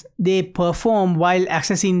actions they perform while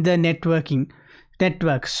accessing the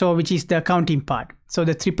network, so which is the accounting part. So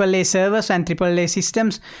the AAA servers and AAA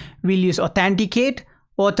systems will use authenticate,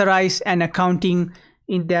 authorize, and accounting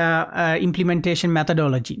in the implementation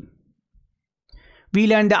methodology. We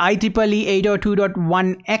learned the IEEE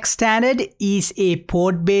 802.1x standard is a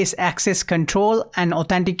port-based access control and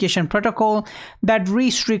authentication protocol that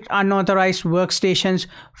restricts unauthorized workstations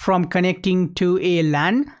from connecting to a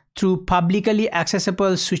LAN through publicly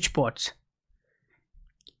accessible switch ports.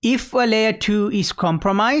 If a layer 2 is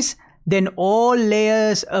compromised, then all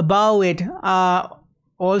layers above it are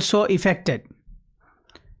also affected.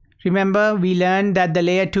 Remember, we learned that the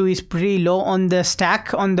layer 2 is pretty low on the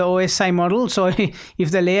stack on the OSI model. So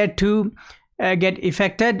if the layer 2 get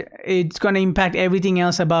affected, it's going to impact everything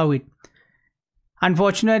else above it.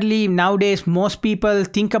 Unfortunately, nowadays, most people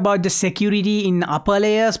think about the security in upper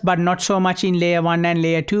layers, but not so much in layer 1 and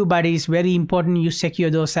layer 2. But it's very important you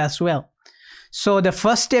secure those as well. So the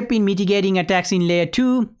first step in mitigating attacks in layer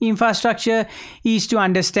 2 infrastructure is to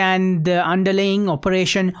understand the underlying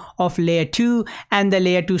operation of layer 2 and the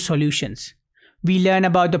layer 2 solutions. We learn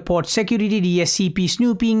about the port security, DSCP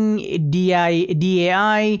snooping,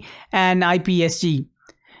 DAI, and IPSG.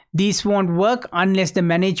 These won't work unless the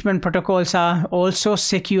management protocols are also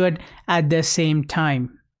secured at the same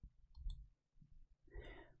time.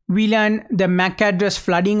 We learn the MAC address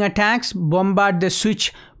flooding attacks bombard the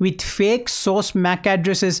switch with fake source MAC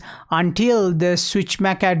addresses until the switch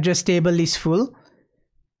MAC address table is full.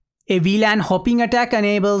 A VLAN hopping attack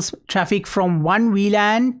enables traffic from one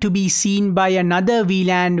VLAN to be seen by another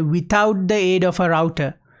VLAN without the aid of a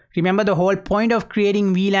router. Remember, the whole point of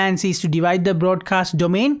creating VLANs is to divide the broadcast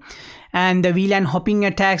domain, and the VLAN hopping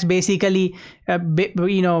attacks basically,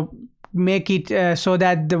 make it so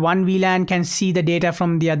that the one VLAN can see the data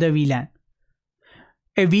from the other VLAN.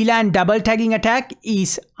 A VLAN double tagging attack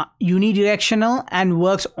is unidirectional and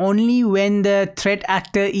works only when the threat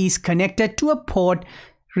actor is connected to a port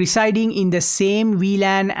residing in the same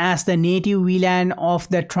VLAN as the native VLAN of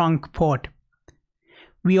the trunk port.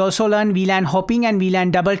 We also learn VLAN hopping and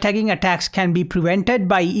VLAN double tagging attacks can be prevented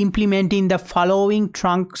by implementing the following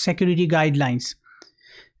trunk security guidelines.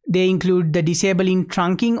 They include the disabling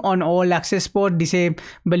trunking on all access ports,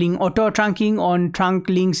 disabling auto trunking on trunk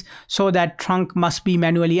links so that trunk must be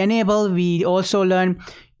manually enabled. We also learn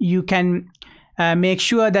you can make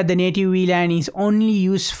sure that the native VLAN is only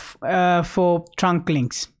used for trunk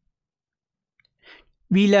links.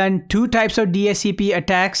 We learn two types of DSCP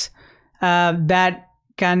attacks that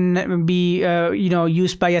can be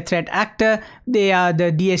used by a threat actor. They are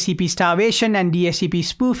the DSCP starvation and DSCP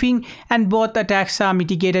spoofing, and both attacks are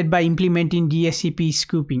mitigated by implementing DSCP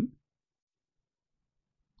scooping.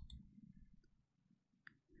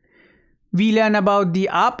 We learn about the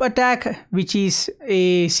ARP attack, which is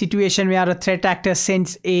a situation where a threat actor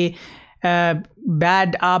sends a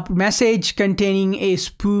bad ARP message containing a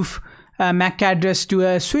spoof MAC address to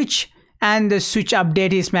a switch, and the switch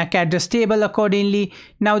update is MAC address table accordingly.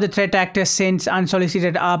 Now the threat actor sends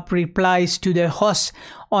unsolicited ARP replies to the host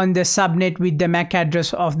on the subnet with the MAC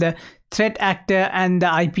address of the threat actor and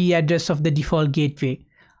the IP address of the default gateway.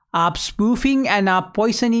 ARP spoofing and ARP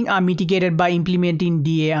poisoning are mitigated by implementing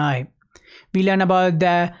DAI. We learn about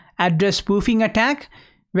the address spoofing attack,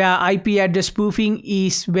 where IP address spoofing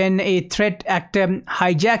is when a threat actor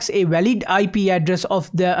hijacks a valid IP address of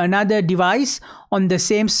another device on the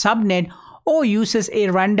same subnet, or uses a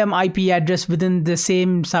random IP address within the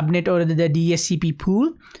same subnet or the DSCP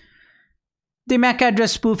pool. The MAC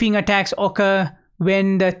address spoofing attacks occur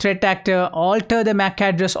when the threat actor alters the MAC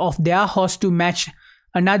address of their host to match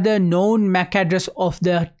another known MAC address of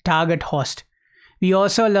the target host. We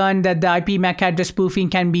also learned that the IP MAC address spoofing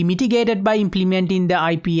can be mitigated by implementing the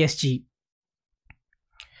IPSG.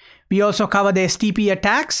 We also cover the STP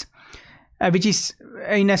attacks, which is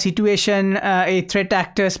in a situation a threat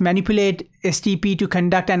actors manipulate STP to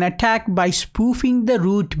conduct an attack by spoofing the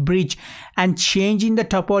root bridge and changing the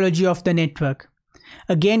topology of the network.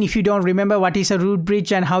 Again, if you don't remember what is a root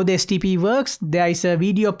bridge and how the STP works, there is a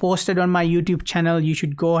video posted on my YouTube channel. You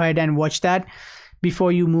should go ahead and watch that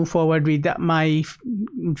before you move forward with my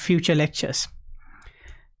future lectures.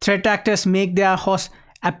 Threat actors make their host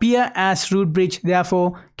appear as root bridge,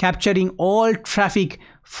 therefore capturing all traffic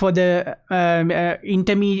for the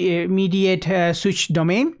immediate switch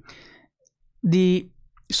domain.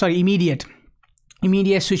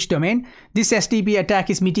 Immediate switch domain. This STP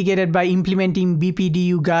attack is mitigated by implementing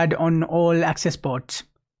BPDU guard on all access ports.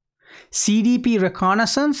 CDP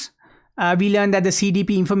reconnaissance. We learned that the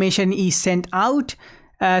CDP information is sent out.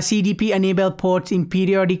 CDP enable ports in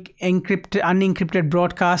periodic unencrypted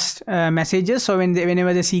broadcast messages. So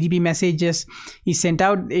whenever the CDP messages is sent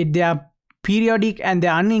out, they are periodic and they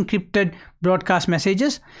are unencrypted broadcast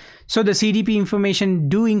messages. So the CDP information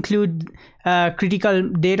do include critical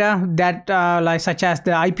data that such as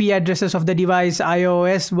the IP addresses of the device,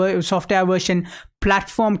 iOS software version,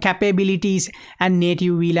 platform capabilities, and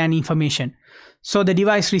native VLAN information. So the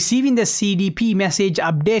device receiving the CDP message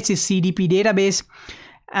updates its CDP database,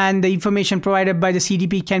 and the information provided by the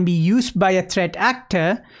CDP can be used by a threat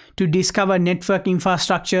actor to discover network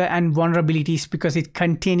infrastructure and vulnerabilities because it's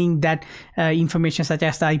containing that information such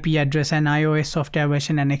as the IP address and iOS software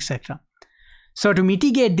version and etc. So to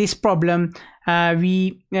mitigate this problem,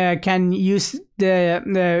 we can use the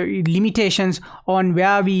limitations on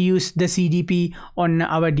where we use the CDP on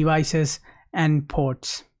our devices and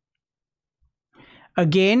ports.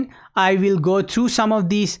 Again, I will go through some of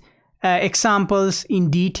these examples in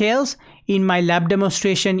details in my lab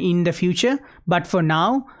demonstration in the future, but for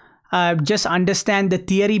now just understand the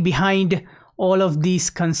theory behind all of these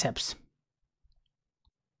concepts.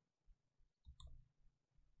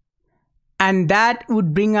 And that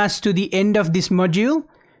would bring us to the end of this module.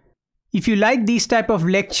 If you like these type of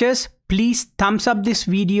lectures, please thumbs up this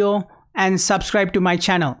video and subscribe to my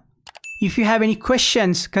channel. If you have any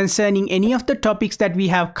questions concerning any of the topics that we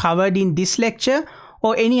have covered in this lecture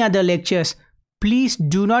or any other lectures, please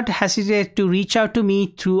do not hesitate to reach out to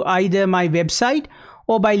me through either my website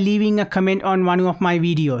or by leaving a comment on one of my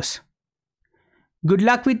videos. Good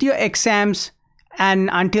luck with your exams, and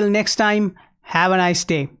until next time, have a nice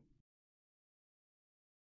day.